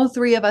all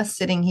three of us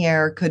sitting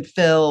here could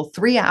fill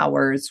 3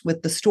 hours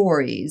with the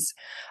stories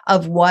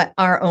of what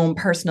our own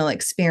personal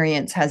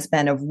experience has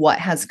been, of what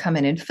has come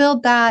in and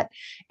filled that,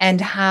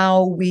 and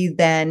how we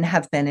then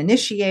have been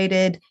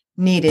initiated,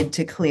 needed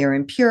to clear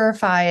and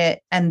purify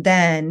it, and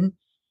then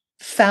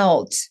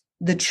felt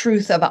the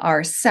truth of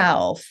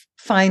ourself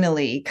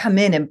finally come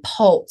in and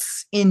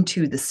pulse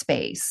into the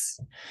space.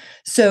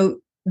 So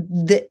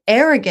the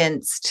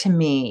arrogance to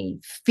me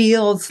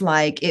feels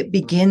like it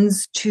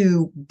begins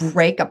to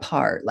break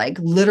apart, like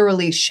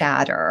literally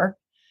shatter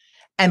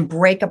and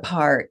break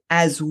apart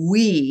as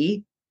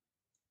we,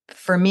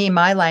 for me,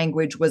 my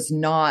language was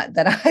not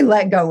that I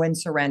let go and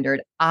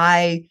surrendered.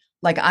 I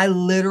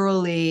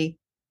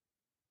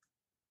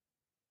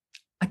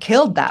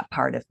killed that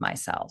part of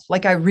myself.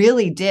 Like I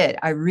really did.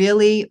 I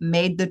really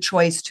made the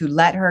choice to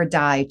let her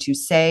die, to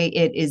say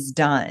it is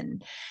done,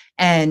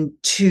 and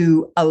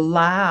to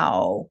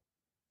allow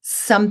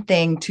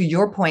something, to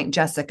your point,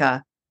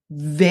 Jessica,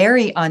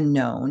 very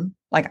unknown.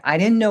 Like I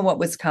didn't know what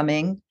was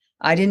coming.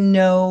 I didn't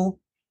know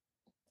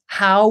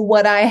how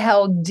what I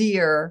held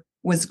dear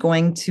was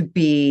going to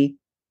be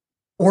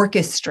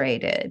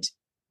orchestrated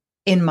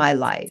in my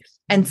life.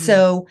 And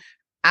so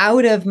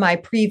out of my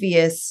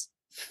previous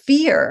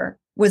fear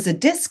was a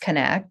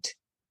disconnect.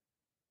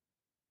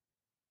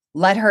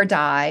 Let her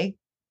die,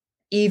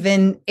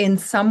 even in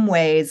some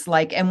ways,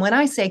 like, and when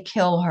I say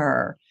kill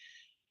her,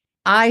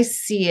 I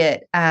see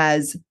it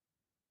as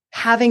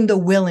having the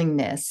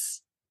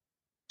willingness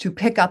to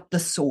pick up the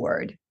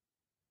sword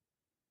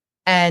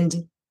and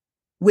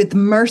with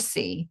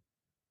mercy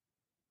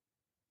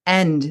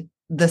end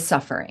the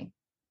suffering.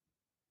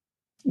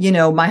 You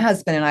know, my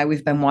husband and I,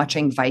 we've been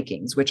watching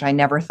Vikings, which I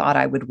never thought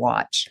I would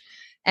watch.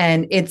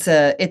 And it's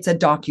a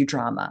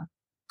docudrama,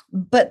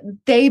 but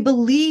they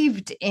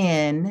believed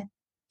in,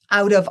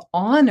 out of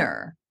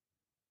honor,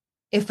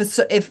 if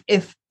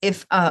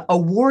a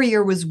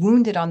warrior was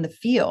wounded on the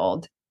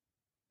field,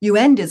 you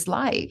end his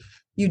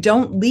life. You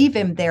don't leave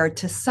him there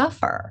to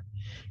suffer.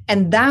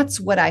 And that's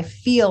what I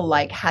feel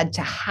like had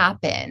to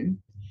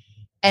happen.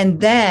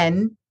 And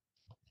then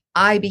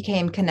I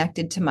became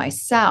connected to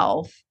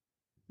myself.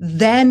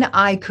 Then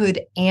I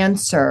could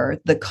answer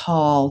the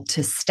call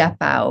to step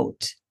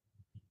out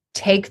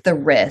take the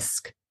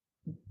risk,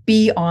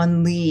 be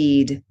on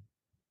lead,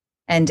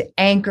 and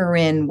anchor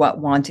in what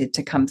wanted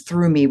to come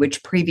through me,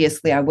 which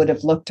previously I would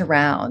have looked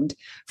around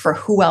for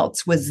who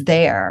else was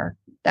there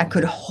that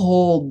could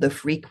hold the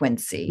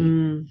frequency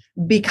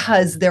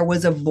because there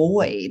was a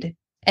void.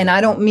 And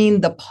I don't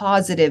mean the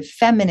positive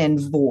feminine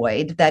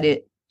void that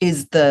it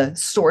is the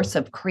source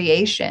of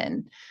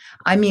creation.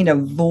 I mean a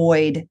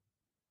void,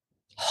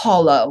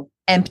 hollow,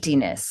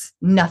 emptiness,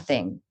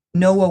 nothing,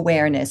 no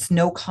awareness,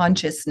 no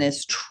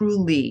consciousness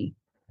truly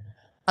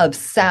of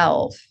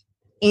self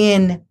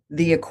in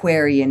the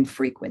Aquarian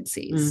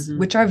frequencies,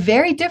 which are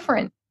very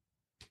different.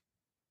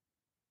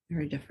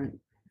 Very different.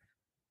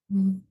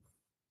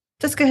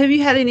 Jessica, have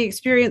you had any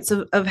experience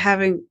of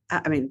having,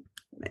 I mean,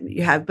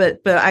 you have,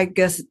 but I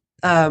guess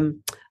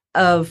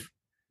of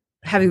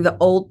having the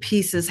old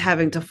pieces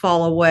having to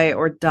fall away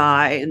or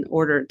die in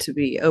order to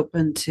be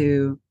open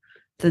to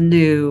the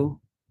new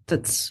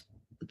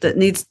that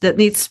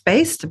needs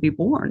space to be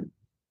born?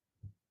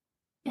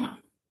 Yeah,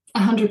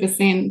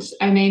 100%.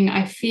 I mean,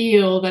 I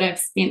feel that I've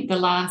spent the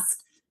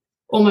last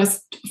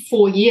almost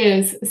 4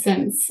 years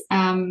since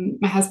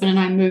my husband and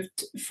I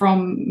moved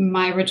from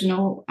my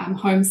original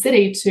home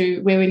city to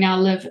where we now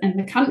live in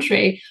the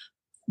country,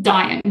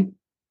 dying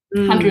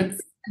hundreds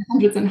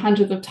and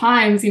hundreds of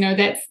times. You know,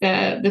 that's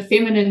the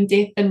feminine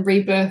death and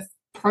rebirth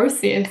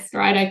process,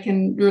 right? I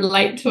can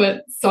relate to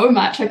it so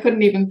much. I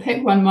couldn't even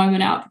pick one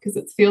moment out because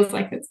it feels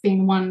like it's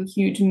been one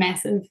huge,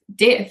 massive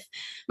death,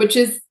 which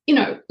is, you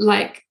know,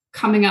 like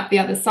coming up the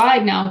other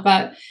side now.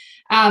 But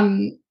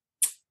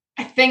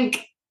I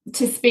think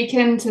to speak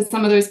into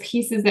some of those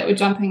pieces that were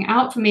jumping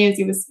out for me as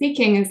you were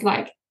speaking is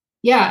like,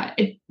 yeah,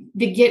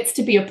 there gets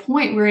to be a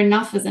point where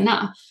enough is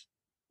enough.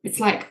 It's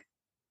like,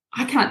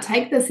 I can't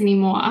take this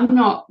anymore. I'm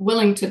not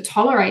willing to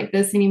tolerate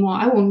this anymore.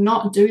 I will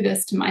not do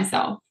this to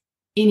myself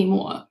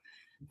anymore.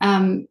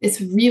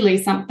 It's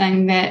really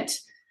something that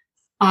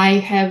I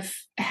have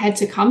had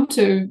to come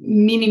to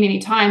many, many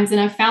times.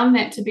 And I found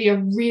that to be a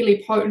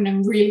really potent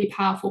and really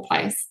powerful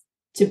place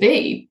to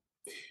be.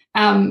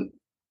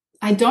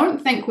 I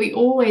don't think we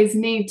always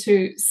need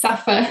to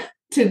suffer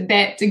to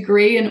that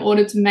degree in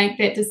order to make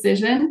that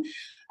decision.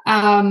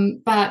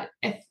 But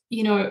if,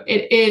 you know,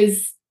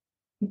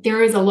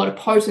 there is a lot of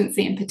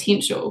potency and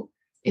potential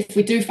if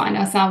we do find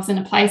ourselves in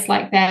a place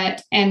like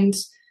that. And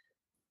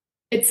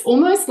it's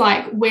almost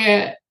like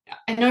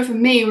I know for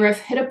me, where I've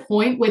hit a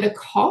point where the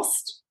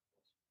cost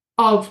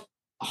of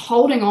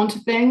holding on to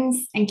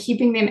things and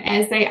keeping them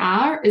as they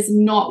are is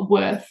not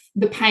worth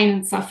the pain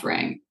and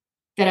suffering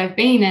that I've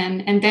been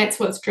in. And that's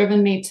what's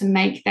driven me to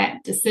make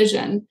that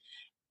decision.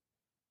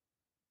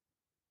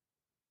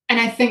 And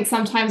I think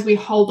sometimes we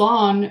hold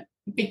on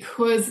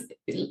because,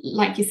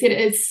 like you said,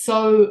 it's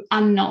so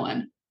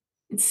unknown.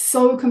 It's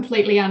so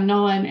completely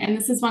unknown. And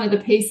this is one of the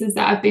pieces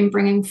that I've been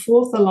bringing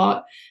forth a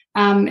lot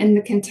in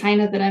the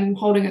container that I'm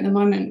holding at the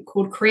moment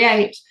called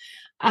Create,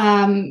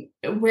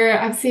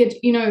 where I've said,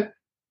 you know,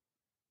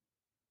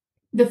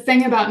 the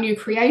thing about new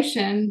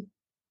creation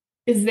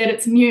is that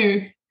it's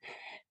new.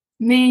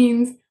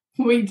 Means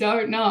we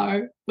don't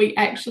know. We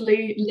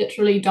actually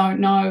literally don't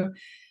know.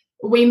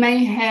 We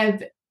may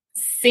have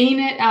seen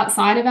it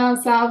outside of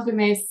ourselves. We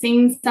may have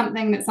seen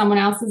something that someone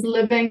else is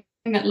living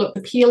that looks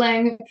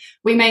appealing.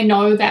 We may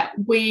know that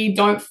we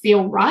don't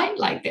feel right,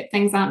 like that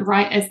things aren't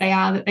right as they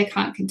are, that they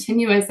can't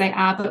continue as they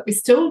are, but we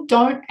still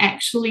don't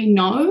actually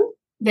know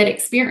that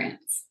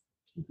experience.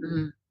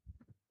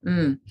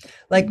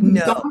 Like,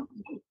 no.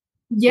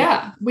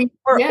 Yeah.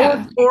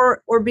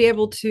 Or be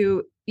able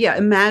to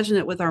imagine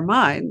it with our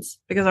minds,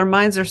 because our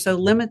minds are so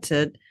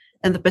limited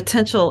and the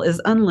potential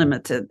is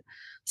unlimited.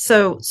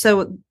 So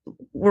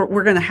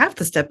we're going to have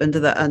to step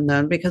into the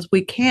unknown because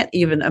we can't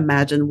even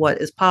imagine what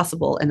is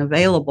possible and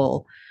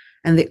available.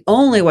 And the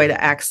only way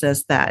to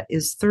access that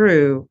is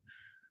through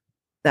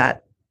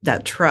that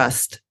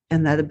trust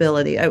and that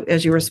ability.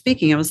 As you were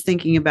speaking, I was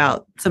thinking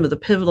about some of the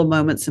pivotal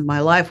moments in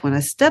my life when I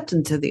stepped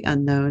into the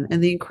unknown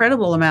and the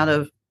incredible amount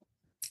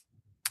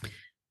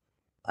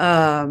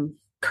of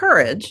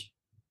courage,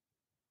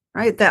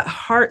 right? That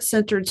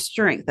heart-centered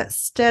strength, that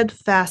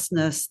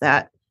steadfastness,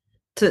 that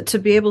to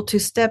be able to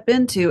step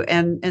into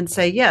and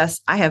say,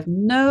 yes, I have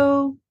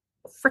no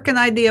freaking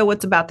idea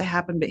what's about to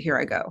happen, but here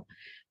I go,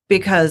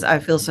 because I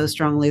feel so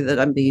strongly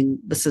that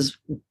this is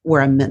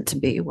where I'm meant to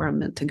be, where I'm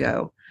meant to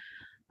go.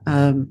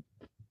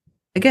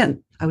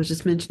 Again, I was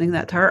just mentioning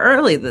that to her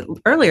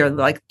earlier,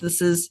 like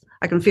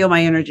I can feel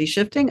my energy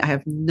shifting. I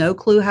have no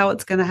clue how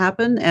it's going to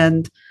happen.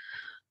 And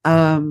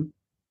I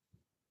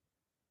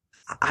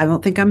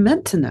don't think I'm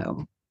meant to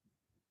know,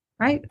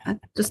 right? I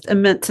just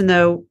am meant to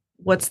know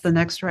what's the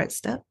next right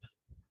step.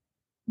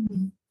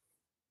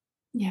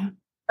 Yeah.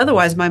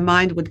 Otherwise, my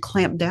mind would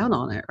clamp down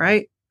on it,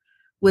 right?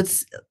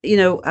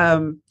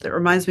 That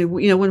reminds me,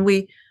 when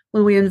we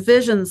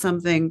envision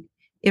something,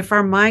 if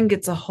our mind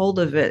gets a hold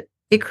of it,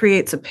 it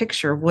creates a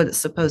picture of what it's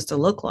supposed to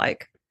look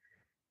like.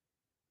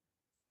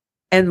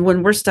 And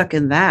when we're stuck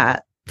in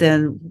that,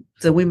 then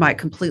we might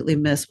completely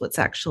miss what's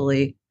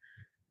actually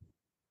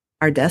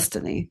our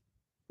destiny.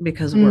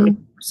 because we're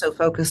so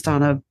focused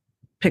on a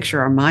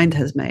picture our mind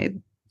has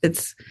made.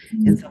 It's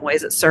in some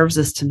ways it serves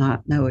us to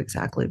not know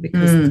exactly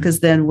because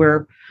then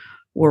we're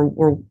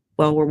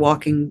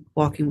walking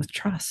with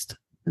trust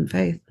and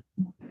faith.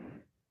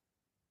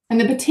 And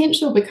the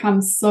potential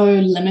becomes so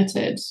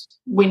limited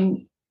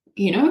when,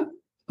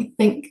 we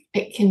think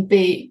it can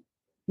be,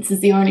 this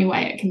is the only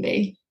way it can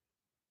be.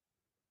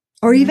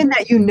 Or even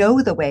that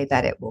the way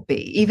that it will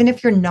be, even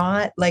if you're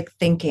not like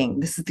thinking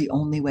this is the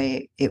only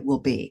way it will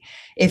be.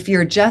 If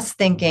you're just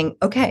thinking,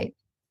 okay,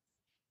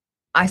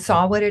 I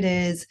saw what it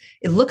is.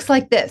 It looks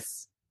like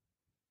this.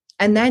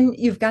 And then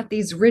you've got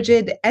these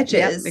rigid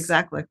edges. Yep,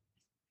 exactly.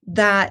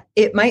 That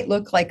it might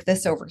look like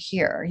this over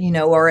here,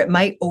 or it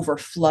might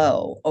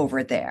overflow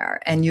over there.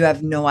 And you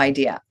have no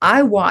idea.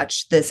 I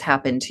watched this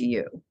happen to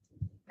you.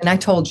 And I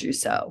told you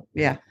so.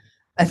 Yeah.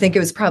 I think it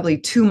was probably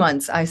 2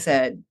 months. I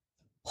said,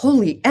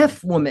 holy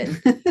F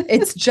woman.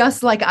 It's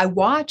just like I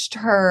watched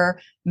her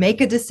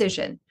make a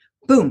decision.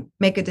 Boom,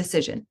 make a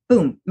decision.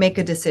 Boom, make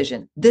a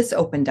decision. This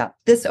opened up.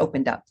 This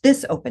opened up.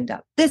 This opened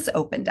up. This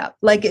opened up.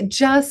 Like it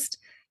just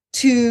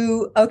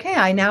okay,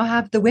 I now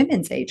have the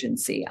women's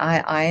agency.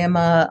 I am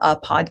a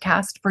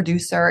podcast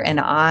producer, and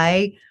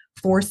I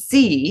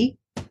foresee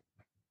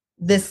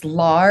this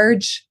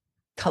large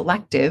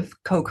collective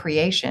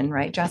co-creation,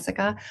 right,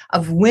 Jessica,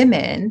 of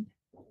women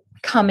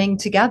coming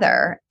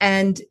together.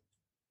 And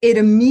it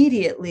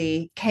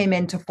immediately came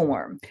into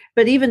form.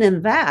 But even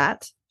in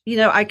that,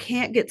 I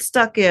can't get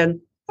stuck in,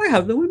 I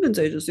have the women's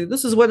agency.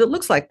 This is what it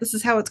looks like. This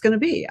is how it's going to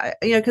be.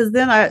 Because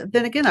then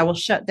again, I will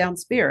shut down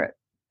spirit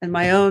and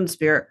my own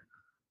spirit.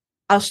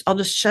 I'll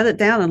just shut it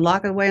down and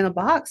lock it away in a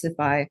box if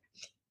I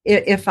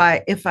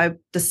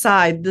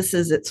decide this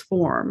is its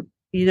form.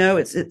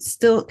 It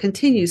still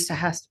continues to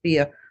has to be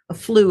a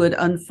fluid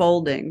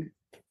unfolding.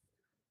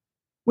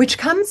 Which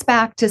comes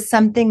back to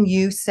something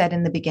you said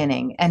in the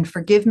beginning. And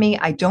forgive me,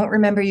 I don't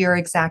remember your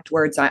exact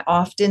words. I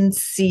often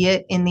see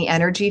it in the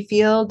energy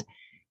field.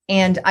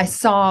 And I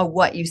saw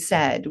what you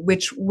said,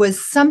 which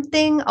was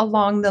something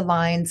along the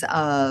lines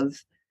of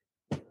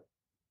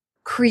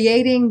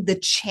creating the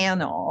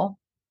channel,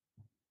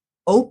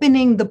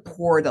 opening the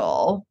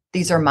portal.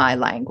 These are my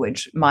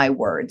language, my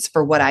words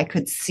for what I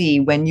could see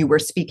when you were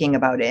speaking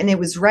about it. And it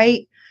was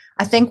right.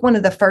 I think one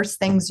of the first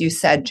things you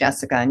said,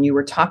 Jessica, and you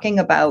were talking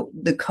about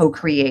the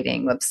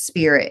co-creating of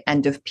spirit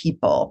and of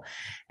people.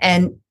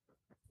 And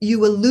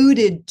you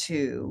alluded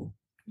to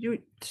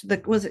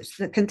was it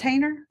the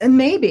container? And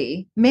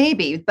maybe,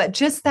 but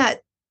just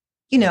that,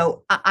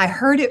 I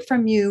heard it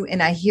from you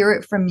and I hear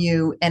it from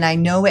you. And I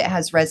know it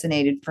has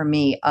resonated for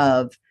me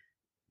of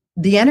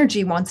the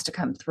energy wants to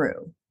come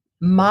through.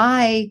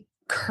 My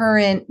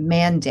current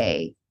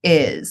mandate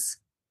is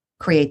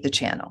create the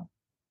channel.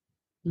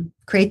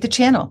 Create the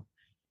channel.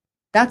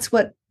 That's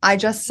what I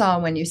just saw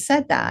when you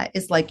said that,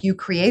 is like you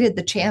created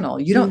the channel.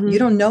 You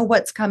don't know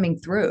what's coming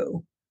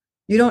through.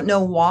 You don't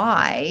know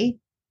why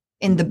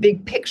in the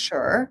big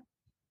picture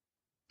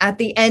at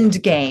the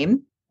end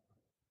game.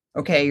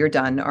 Okay, you're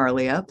done,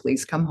 Arlia.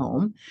 Please come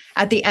home.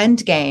 At the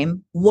end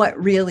game,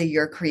 what really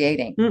you're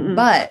creating.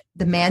 But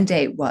the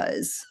mandate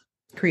was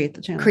create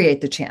the channel. Create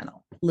the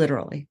channel.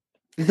 Literally.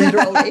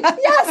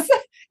 Yes.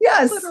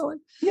 Literally.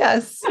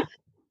 Yes.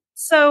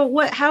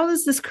 So how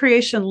does this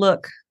creation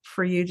look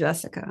for you,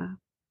 Jessica?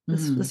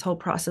 This whole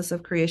process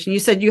of creation. You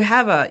said you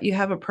have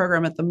a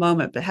program at the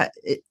moment, but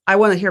I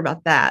want to hear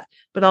about that.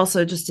 But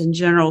also just in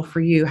general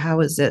for you,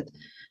 how is it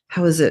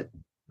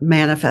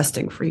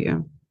manifesting for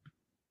you?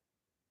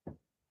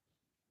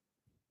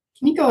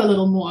 Can you go a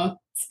little more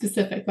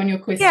specific on your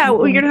question? Yeah,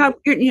 well,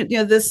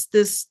 you're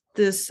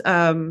this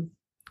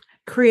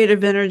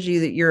creative energy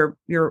that you're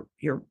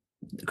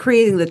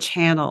creating the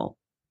channel.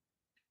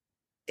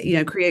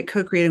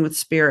 Co-creating with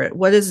spirit.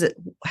 What is it?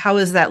 How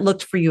has that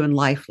looked for you in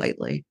life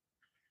lately?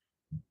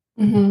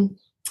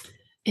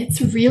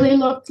 It's really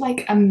looked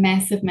like a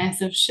massive,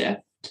 massive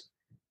shift.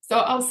 So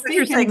I'll speak.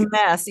 You're saying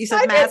mess. You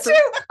said massive.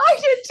 I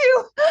did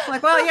too.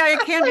 Like, well, yeah, it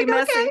can be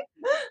messy. Okay.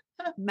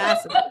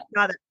 Massive.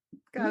 Got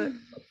it.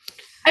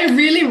 I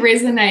really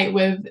resonate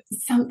with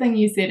something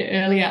you said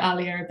earlier,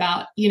 Alia,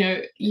 about,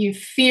 you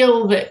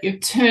feel that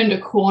you've turned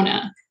a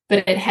corner,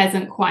 but it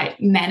hasn't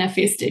quite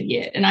manifested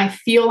yet. And I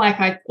feel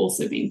like I've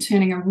also been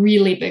turning a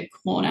really big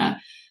corner,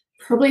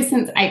 probably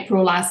since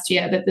April last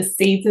year, but the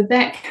seeds of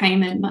that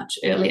came in much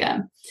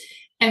earlier.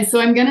 And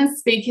so I'm going to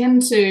speak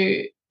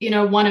into,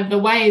 one of the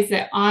ways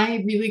that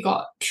I really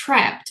got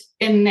trapped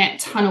in that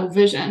tunnel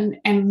vision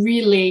and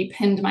really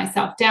pinned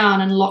myself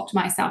down and locked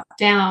myself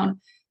down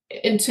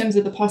in terms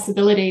of the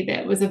possibility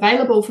that was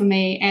available for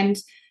me. And,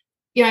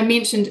 I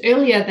mentioned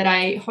earlier that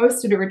I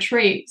hosted a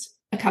retreat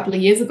a couple of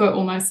years ago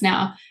almost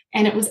now,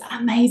 and it was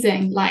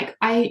amazing. Like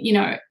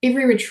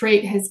every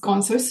retreat has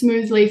gone so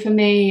smoothly for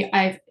me.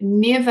 I've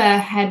never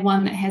had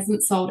one that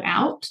hasn't sold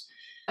out.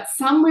 But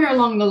somewhere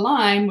along the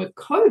line with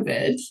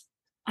COVID,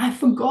 I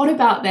forgot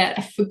about that.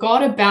 I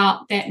forgot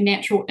about that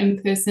natural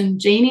in-person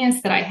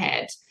genius that I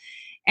had.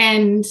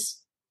 And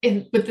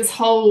with this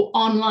whole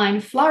online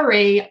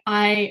flurry,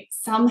 I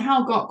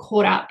somehow got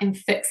caught up and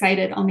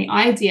fixated on the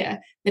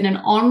idea that an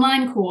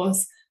online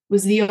course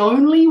was the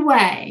only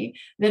way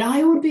that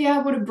I would be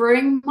able to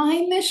bring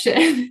my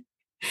mission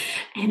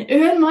and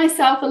earn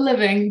myself a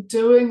living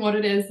doing what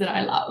it is that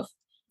I love.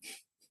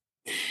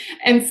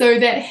 And so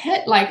that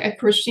hit like a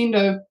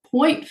crescendo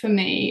point for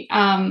me,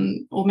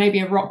 or maybe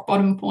a rock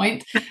bottom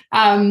point,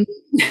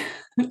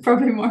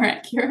 probably more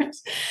accurate,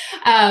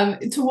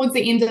 towards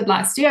the end of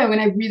last year when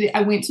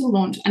I went to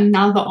launch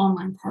another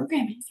online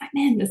program. It's like,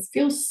 man, this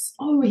feels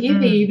so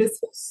heavy. This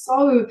feels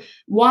so,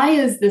 why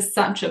is this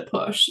such a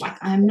push? Like,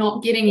 I'm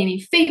not getting any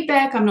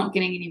feedback. I'm not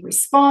getting any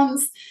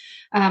response.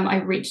 I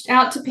reached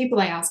out to people,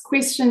 I asked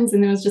questions,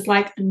 and there was just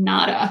like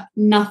nada,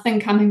 nothing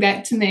coming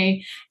back to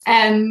me.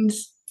 And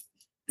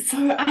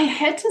so I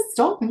had to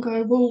stop and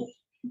go, well,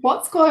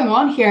 what's going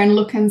on here? And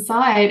look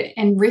inside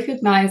and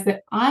recognize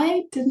that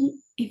I didn't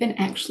even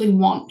actually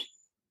want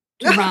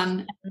to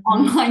run an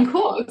online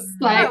course.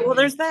 Like, well,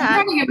 there's that.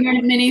 I'm running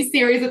a mini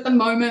series at the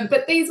moment,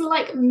 but these were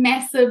like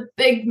massive,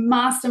 big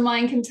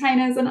mastermind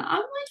containers. And I'm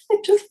like,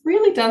 it just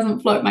really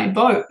doesn't float my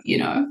boat, you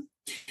know?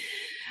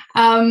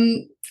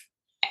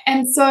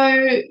 And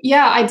so,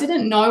 yeah, I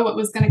didn't know what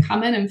was going to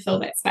come in and fill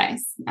that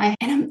space. And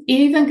I'm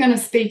even going to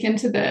speak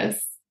into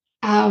this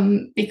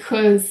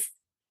because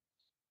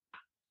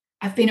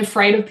I've been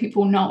afraid of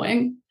people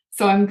knowing.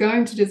 So I'm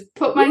going to just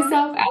put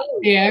myself out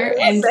there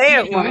and say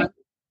it, woman.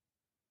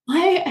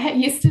 I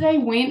yesterday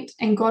went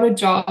and got a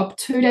job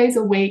 2 days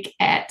a week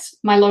at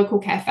my local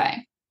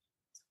cafe.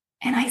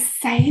 And I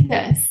say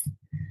this.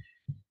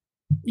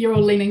 You're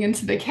all leaning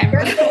into the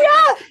camera.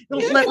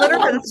 Let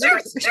her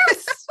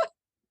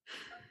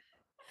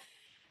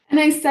And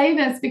I say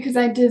this because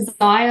I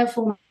desire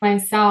for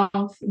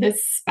myself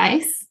this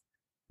space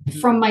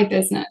from my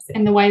business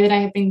and the way that I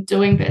have been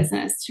doing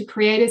business, to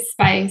create a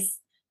space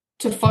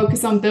to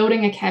focus on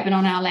building a cabin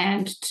on our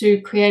land, to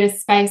create a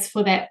space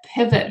for that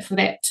pivot, for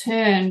that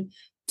turn,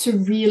 to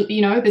really,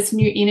 you know, this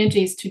new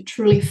energies to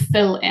truly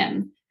fill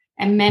in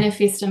and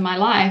manifest in my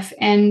life.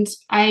 And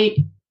I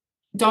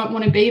don't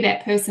want to be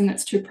that person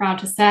that's too proud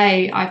to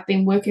say I've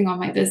been working on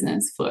my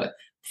business for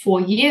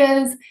 4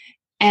 years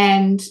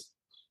and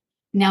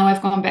now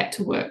I've gone back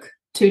to work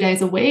 2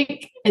 days a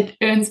week. It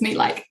earns me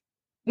like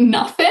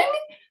nothing,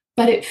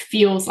 but it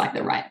feels like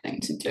the right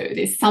thing to do.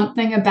 There's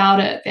something about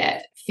it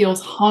that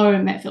feels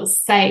home, that feels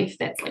safe,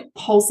 that's like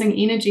pulsing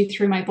energy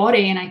through my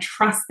body. And I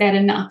trust that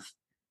enough,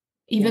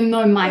 even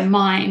though my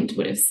mind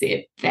would have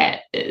said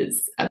that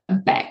is a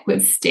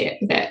backward step.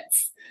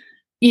 That's,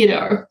 you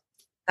know.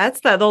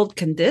 That's that old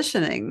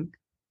conditioning.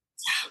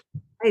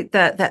 Right?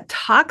 That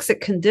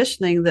toxic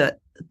conditioning that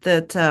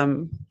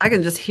I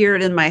can just hear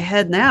it in my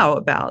head now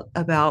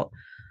about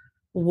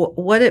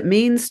what it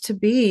means to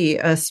be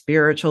a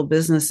spiritual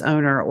business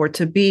owner or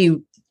to be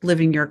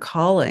living your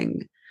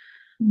calling,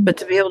 but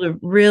to be able to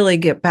really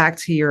get back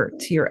to your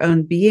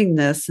own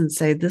beingness and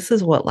say, this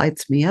is what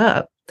lights me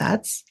up.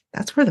 That's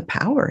where the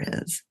power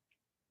is.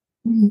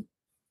 Mm-hmm.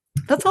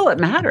 That's all that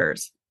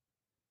matters.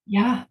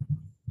 Yeah.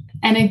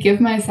 And I give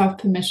myself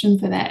permission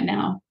for that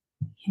now,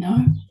 you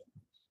know,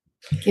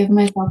 give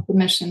myself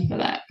permission for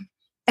that.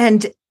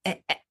 And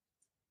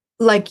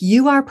like,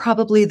 you are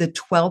probably the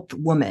 12th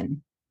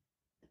woman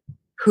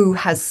who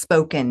has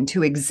spoken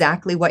to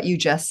exactly what you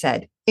just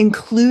said,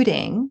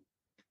 including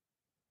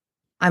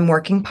I'm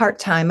working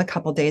part-time a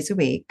couple days a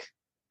week.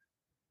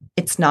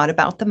 It's not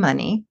about the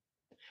money.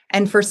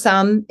 And for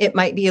some, it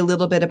might be a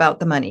little bit about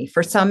the money.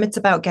 For some, it's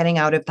about getting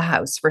out of the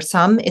house. For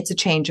some, it's a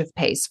change of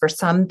pace. For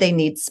some, they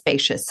need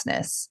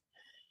spaciousness.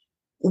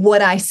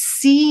 What I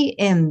see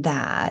in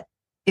that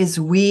is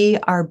we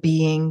are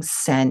being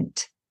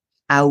sent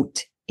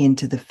out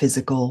into the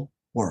physical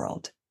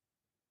world.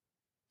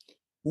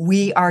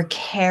 We are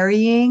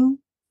carrying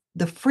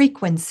the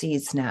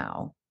frequencies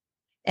now,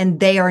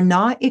 and they are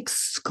not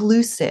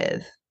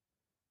exclusive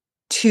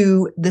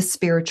to the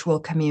spiritual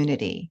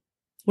community.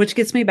 Which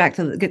gets me back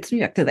to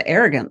the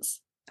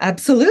arrogance.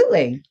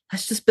 Absolutely.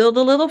 Let's just build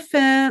a little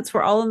fence.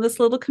 We're all in this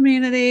little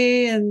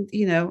community, and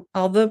you know,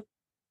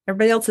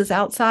 everybody else is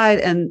outside,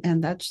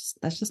 and that's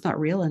just not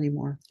real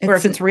anymore. Or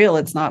if it's real,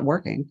 it's not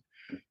working.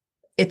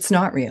 It's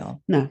not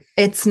real. No,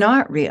 it's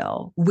not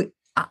real.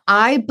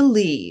 I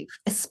believe,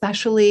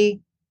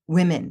 especially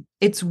women,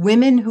 it's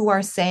women who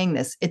are saying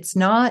this. It's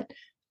not,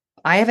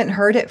 I haven't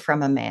heard it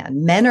from a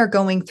man. Men are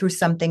going through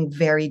something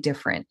very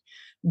different.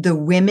 The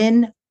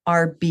women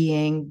are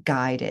being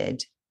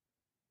guided,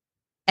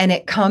 and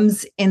it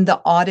comes in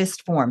the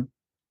oddest form.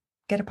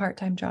 Get a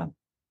part-time job.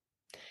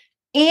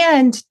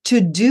 And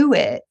to do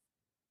it,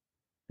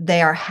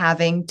 they are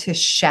having to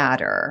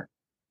shatter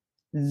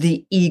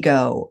the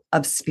ego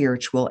of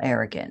spiritual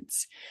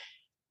arrogance.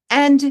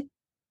 And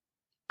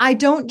I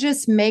don't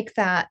just make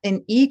that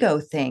an ego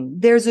thing.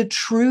 There's a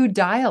true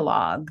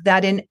dialogue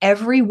that in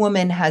every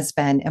woman has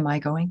been, am I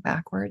going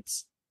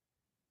backwards?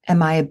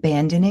 Am I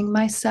abandoning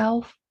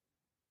myself?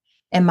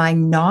 Am I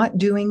not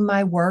doing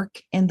my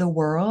work in the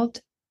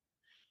world?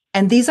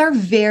 And these are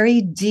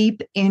very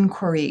deep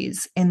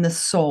inquiries in the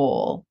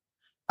soul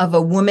of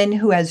a woman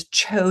who has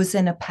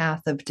chosen a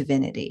path of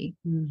divinity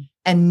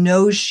and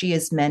knows she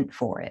is meant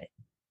for it.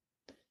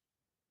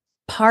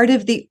 Part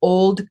of the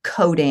old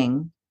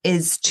coding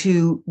is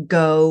to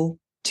go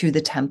to the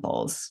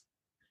temples,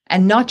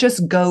 and not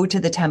just go to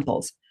the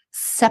temples,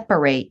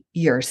 separate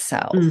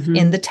yourself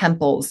in the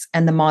temples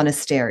and the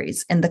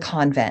monasteries and the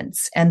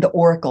convents and the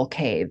oracle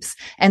caves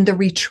and the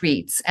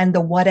retreats and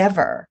the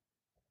whatever.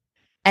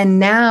 And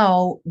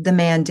now the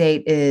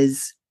mandate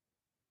is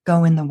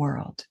go in the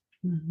world,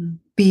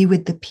 be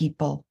with the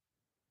people,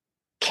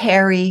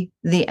 carry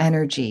the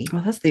energy.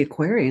 Well, that's the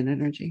Aquarian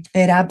energy.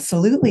 It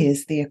absolutely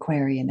is the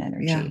Aquarian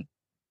energy. Yeah.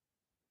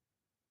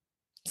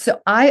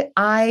 So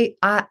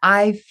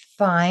I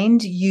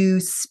find you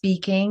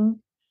speaking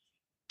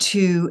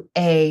to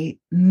a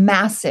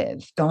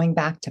massive, going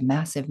back to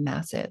massive,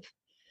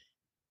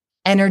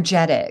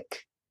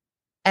 energetic.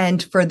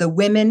 And for the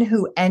women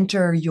who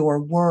enter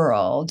your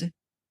world,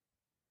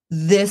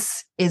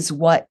 this is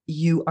what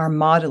you are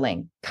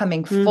modeling,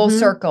 coming full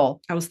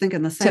circle. I was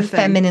thinking the same to thing.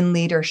 Feminine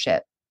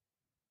leadership.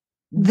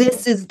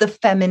 This is the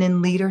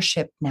feminine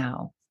leadership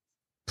now.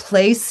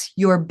 Place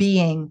your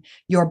being,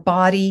 your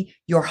body,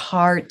 your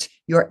heart,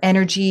 your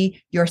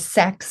energy, your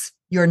sex,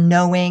 your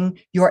knowing,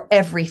 your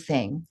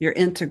everything. Your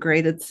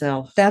integrated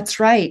self. That's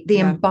right.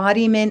 The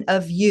embodiment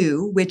of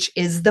you, which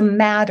is the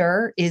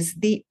matter, is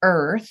the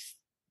earth,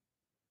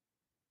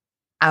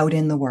 out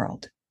in the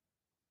world.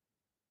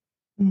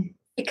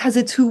 Because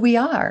it's who we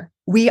are.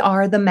 We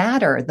are the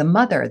matter, the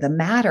mother, the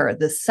matter,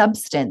 the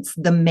substance,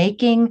 the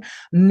making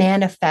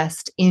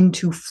manifest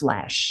into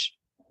flesh.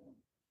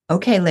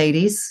 Okay,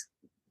 ladies,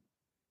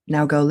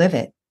 now go live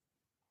it.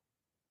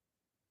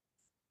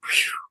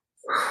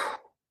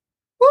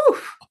 Woo.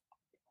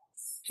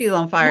 She's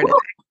on fire today.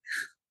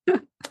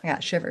 I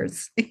got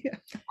shivers.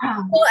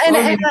 Wow. Well,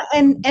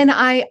 and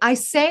I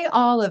say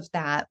all of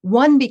that,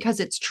 one, because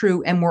it's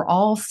true and we're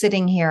all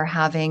sitting here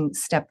having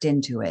stepped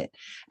into it.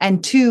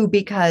 And two,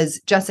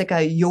 because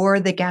Jessica, you're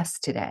the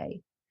guest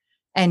today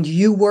and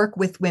you work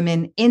with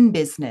women in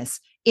business,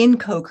 in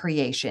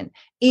co-creation,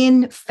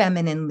 in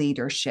feminine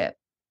leadership,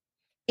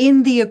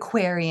 in the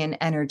Aquarian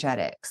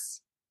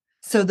energetics.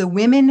 So the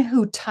women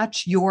who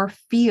touch your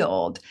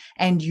field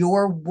and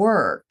your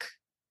work,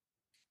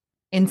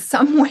 in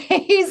some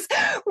ways,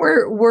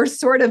 we're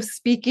sort of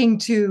speaking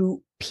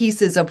to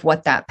pieces of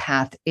what that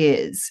path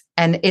is.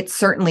 And it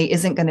certainly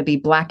isn't going to be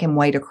black and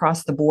white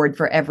across the board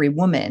for every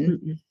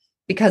woman,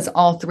 because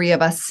all three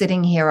of us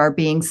sitting here are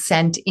being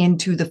sent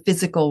into the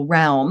physical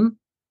realm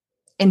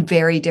in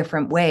very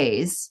different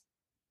ways.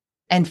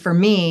 And for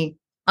me,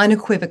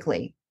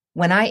 unequivocally,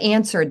 when I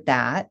answered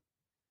that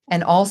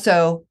and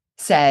also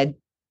said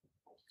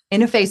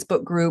in a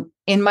Facebook group,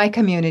 in my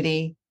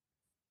community,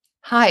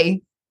 hi,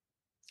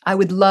 I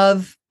would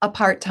love a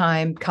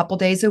part-time, couple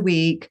days a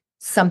week,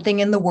 something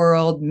in the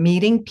world,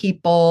 meeting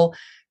people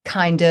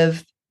kind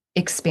of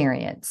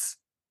experience.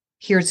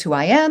 Here's who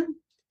I am.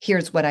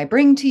 Here's what I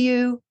bring to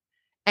you.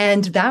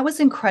 And that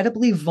was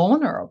incredibly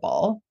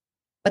vulnerable.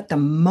 But the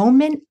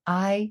moment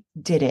I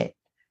did it,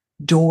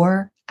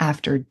 door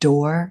after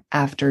door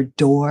after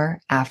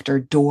door after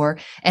door,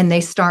 and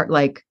they start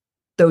like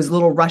those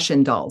little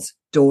Russian dolls,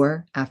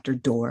 door after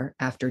door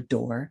after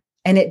door.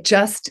 And it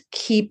just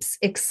keeps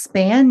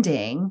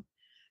expanding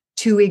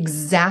to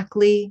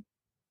exactly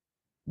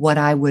what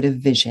I would have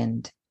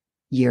visioned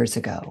years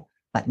ago,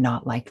 but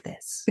not like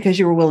this. Because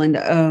you were willing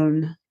to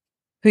own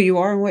who you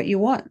are and what you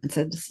want and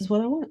said, this is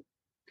what I want.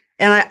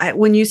 And I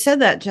when you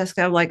said that,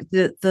 Jessica, like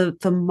the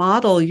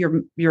model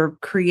you're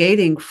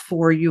creating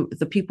for you,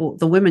 the people,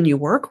 the women you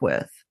work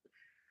with,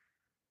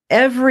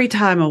 every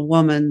time a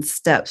woman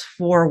steps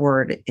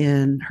forward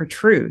in her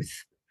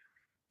truth,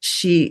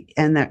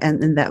 and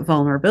that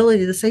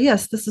vulnerability to say,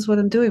 yes, this is what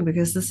I'm doing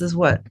because this is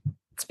what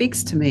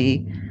speaks to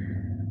me.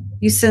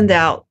 You send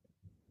out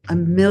a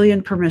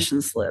million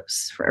permission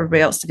slips for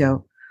everybody else to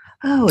go,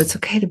 oh, it's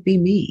okay to be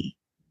me.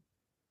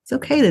 It's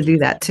okay to do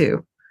that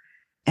too.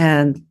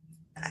 And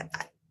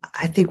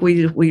I think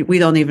we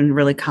don't even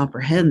really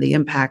comprehend the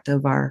impact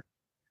of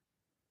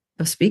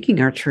speaking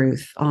our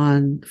truth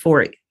on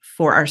for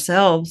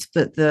ourselves,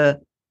 but the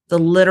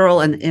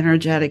literal and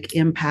energetic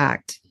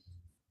impact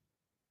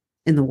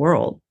in the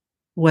world,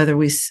 whether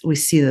we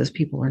see those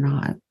people or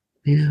not.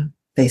 Yeah.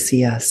 They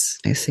see us.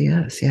 They see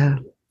us. Yeah.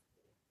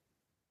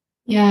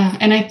 Yeah.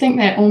 And I think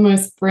that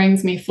almost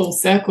brings me full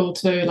circle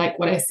to like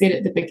what I said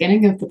at the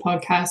beginning of the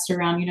podcast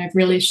around,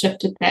 really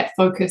shifted that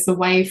focus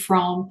away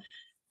from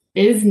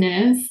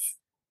business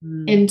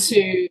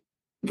into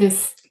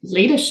this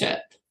leadership,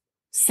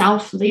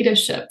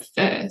 self-leadership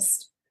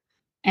first.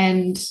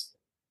 And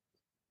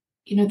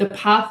the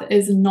path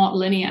is not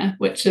linear,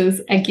 which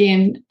is,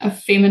 again, a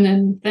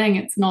feminine thing.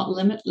 It's not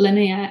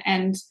linear.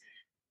 And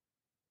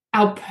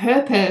our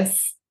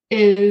purpose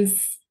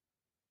is,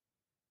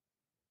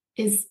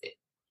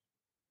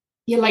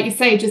 like you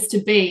say, just to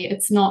be.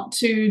 It's not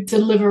to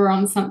deliver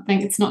on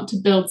something. It's not to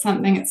build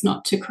something. It's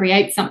not to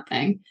create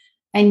something.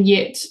 And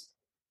yet,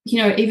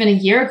 even a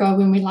year ago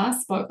when we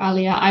last spoke,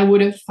 Alia, I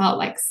would have felt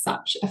like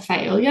such a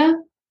failure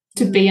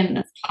to be in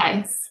this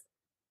place.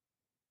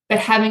 But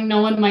having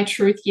known my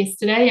truth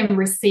yesterday and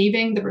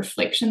receiving the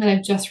reflection that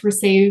I've just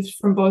received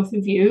from both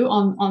of you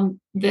on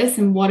this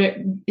and what it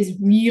is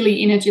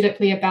really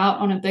energetically about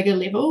on a bigger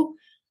level,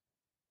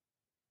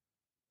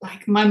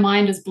 like my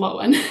mind is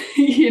blowing.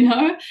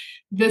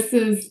 This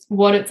is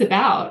what it's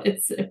about.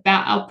 It's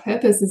about our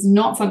purpose is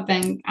not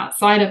something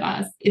outside of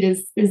us. It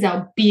is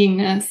our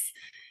beingness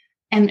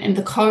and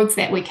the codes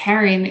that we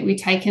carry and that we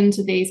take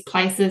into these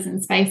places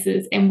and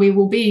spaces, and we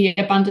will be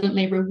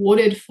abundantly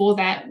rewarded for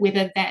that,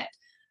 whether that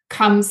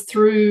comes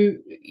through,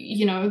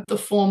 the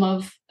form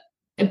of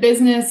a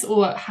business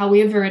or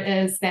however it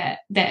is that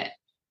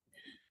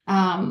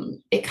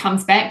it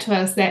comes back to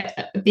us.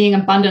 That being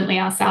abundantly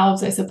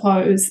ourselves, I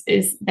suppose,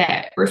 is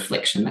that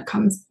reflection that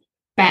comes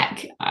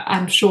back,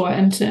 I'm sure,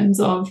 in terms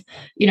of,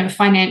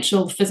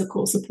 financial,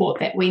 physical support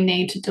that we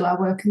need to do our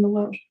work in the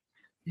world.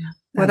 Yeah,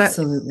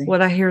 absolutely.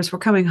 What I hear is we're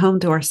coming home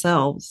to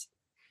ourselves.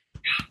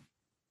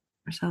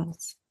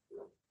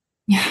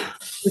 Yeah.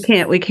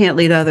 We can't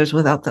lead others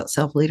without that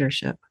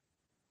self-leadership.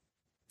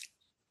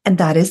 And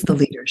that is the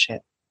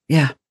leadership.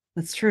 Yeah,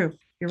 that's true.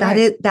 You're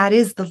right. That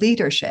is the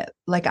leadership.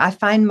 Like, I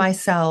find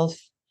myself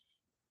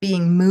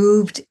being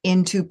moved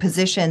into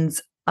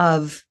positions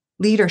of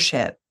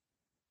leadership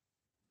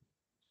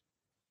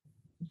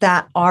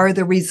that are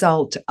the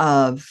result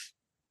of,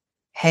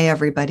 hey,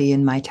 everybody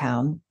in my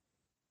town,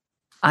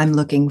 I'm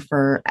looking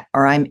for,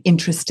 or I'm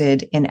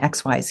interested in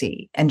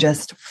XYZ, and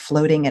just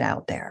floating it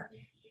out there.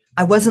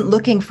 I wasn't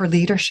looking for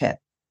leadership.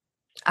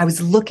 I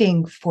was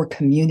looking for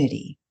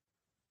community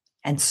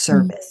and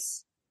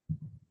service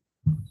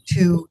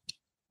to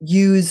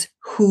use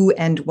who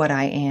and what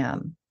I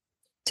am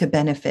to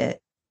benefit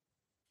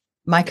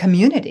my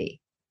community.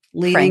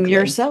 Leading frankly.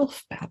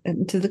 yourself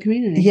into the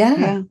community.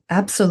 Yeah,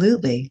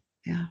 absolutely.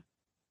 Yeah.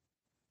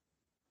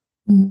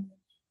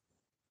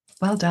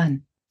 Well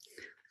done.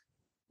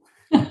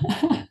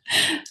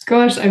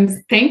 Gosh,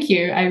 thank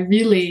you. I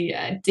really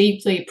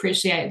deeply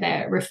appreciate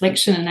that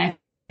reflection, and I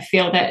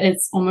feel that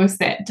it's almost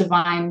that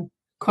divine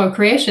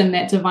co-creation,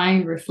 that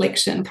divine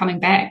reflection coming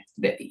back.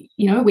 That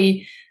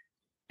we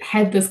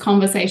had this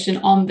conversation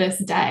on this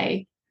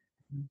day,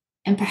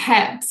 and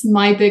perhaps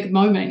my big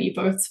moment. You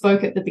both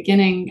spoke at the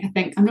beginning. I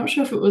think, I'm not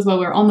sure if it was while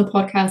we were on the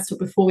podcast or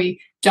before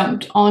we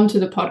jumped onto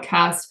the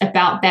podcast,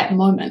 about that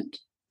moment,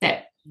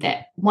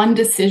 that one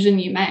decision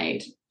you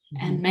made,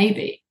 and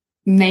maybe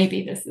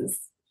this is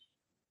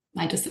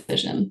my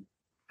decision.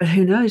 But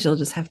who knows? You'll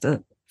just have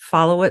to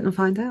follow it and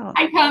find out.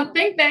 I can't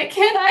think that,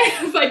 can I?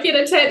 If I get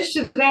attached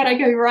to that, I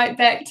go right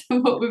back to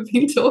what we've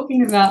been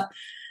talking about.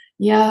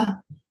 Yeah,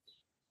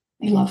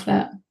 I love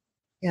that.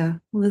 Yeah.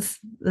 Well,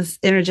 this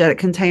energetic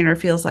container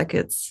feels like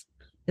it's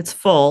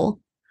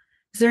full.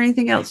 Is there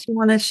anything else you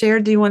want to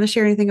share? Do you want to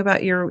share anything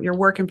about your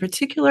work in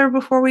particular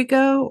before we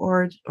go,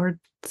 or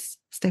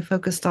stay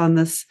focused on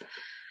this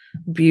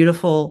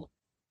beautiful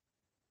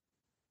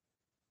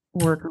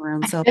work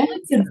around self? I feel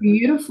it's a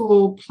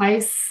beautiful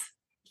place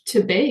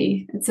to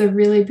be. It's a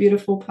really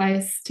beautiful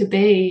place to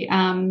be.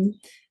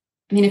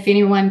 If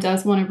anyone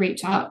does want to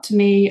reach out to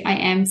me, I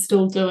am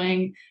still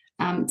doing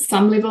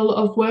some level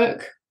of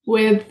work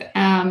with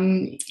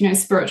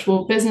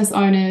spiritual business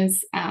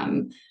owners,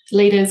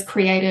 leaders,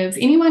 creatives,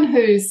 anyone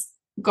who's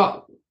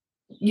got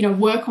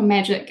work or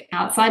magic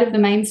outside of the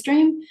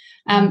mainstream,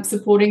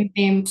 supporting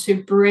them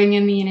to bring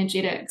in the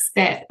energetics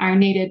that are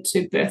needed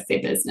to birth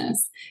their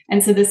business.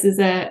 And so this is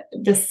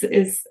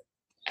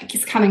I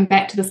guess coming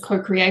back to this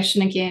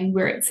co-creation again,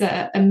 where it's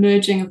a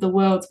merging of the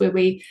worlds, where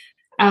we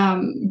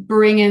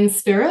bring in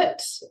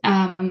spirit,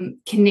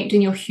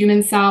 connecting your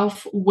human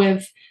self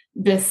with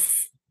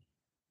this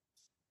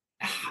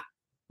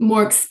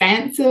more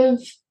expansive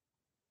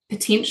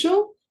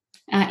potential,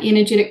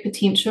 energetic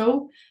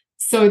potential,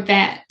 so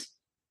that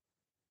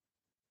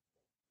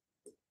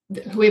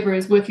whoever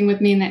is working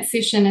with me in that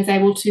session is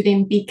able to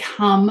then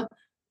become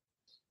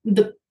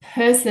the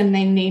person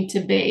they need to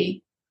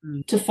be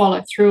to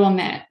follow through on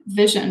that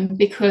vision.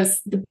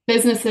 Because the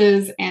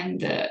businesses and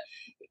the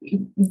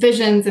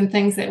visions and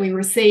things that we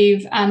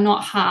receive are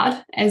not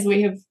hard, as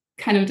we have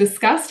kind of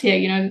discussed here.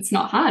 It's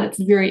not hard.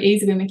 It's very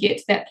easy when we get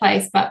to that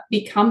place, but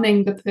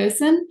becoming the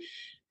person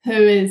who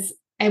is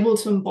able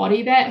to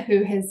embody that,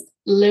 who has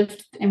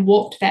lived and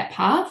walked that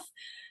path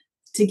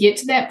to get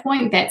to that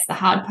point, that's the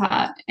hard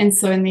part. And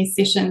so in these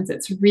sessions,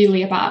 it's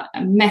really about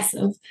a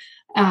massive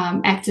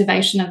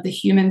activation of the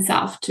human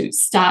self to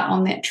start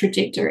on that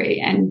trajectory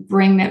and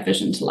bring that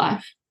vision to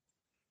life.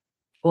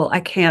 Well,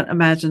 I can't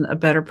imagine a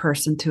better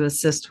person to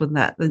assist with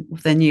that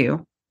than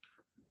you,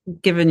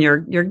 given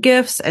your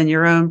gifts and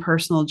your own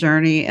personal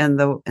journey and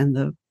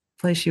the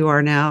place you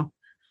are now.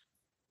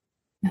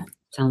 Yeah.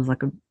 Sounds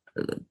like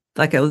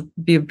it would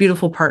be a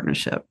beautiful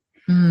partnership.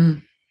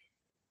 Mm.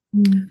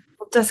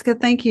 Well, Jessica,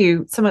 thank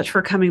you so much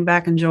for coming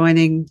back and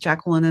joining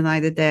Jacqueline and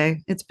I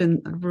today. It's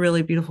been a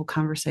really beautiful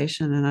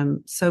conversation, and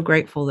I'm so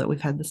grateful that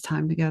we've had this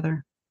time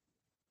together.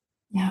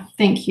 Yeah,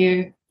 thank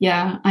you.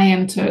 Yeah, I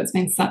am too. It's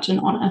been such an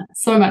honor,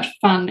 so much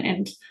fun,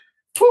 and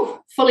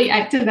fully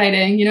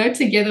activating.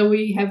 Together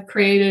we have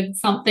created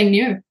something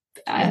new,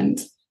 and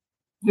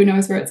who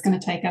knows where it's going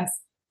to take us.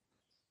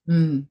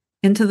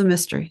 Into the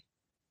mystery.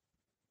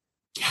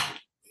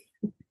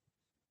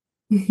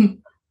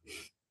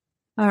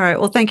 All right.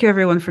 Well, thank you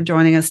everyone for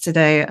joining us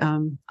today.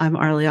 I'm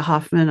Arlia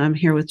Hoffman. I'm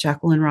here with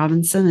Jacqueline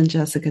Robinson and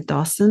Jessica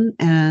Dawson.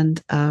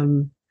 And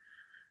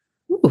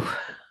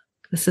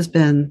this has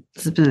been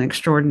an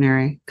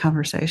extraordinary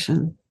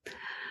conversation.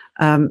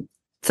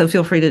 So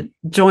feel free to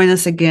join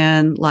us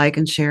again, like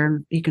and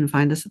share. You can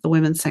find us at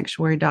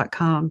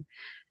thewomenssanctuary.com.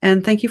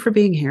 And thank you for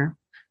being here.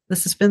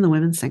 This has been the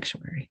Women's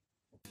Sanctuary.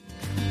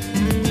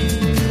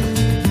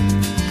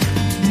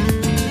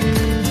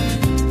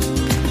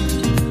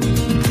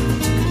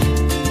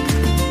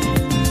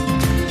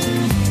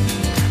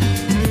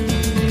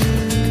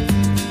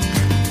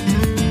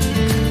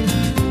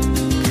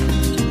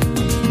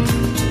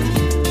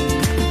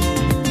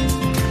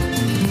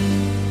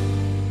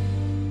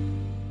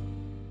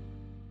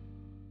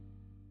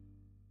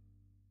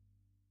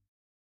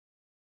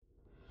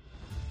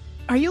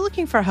 Are you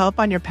looking for help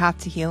on your path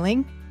to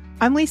healing?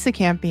 I'm Lisa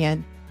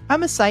Campion.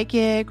 I'm a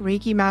psychic,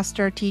 Reiki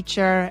master,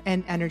 teacher,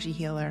 and energy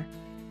healer.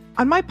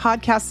 On my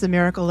podcast, The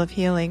Miracle of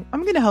Healing,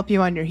 I'm going to help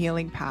you on your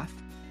healing path.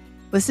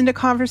 Listen to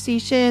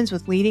conversations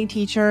with leading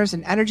teachers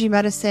in energy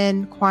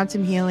medicine,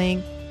 quantum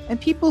healing, and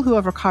people who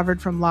have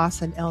recovered from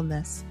loss and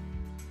illness.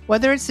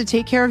 Whether it's to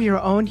take care of your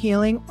own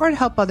healing or to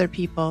help other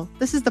people,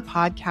 this is the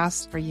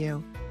podcast for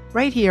you,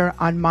 right here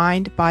on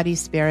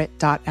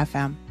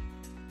mindbodyspirit.fm.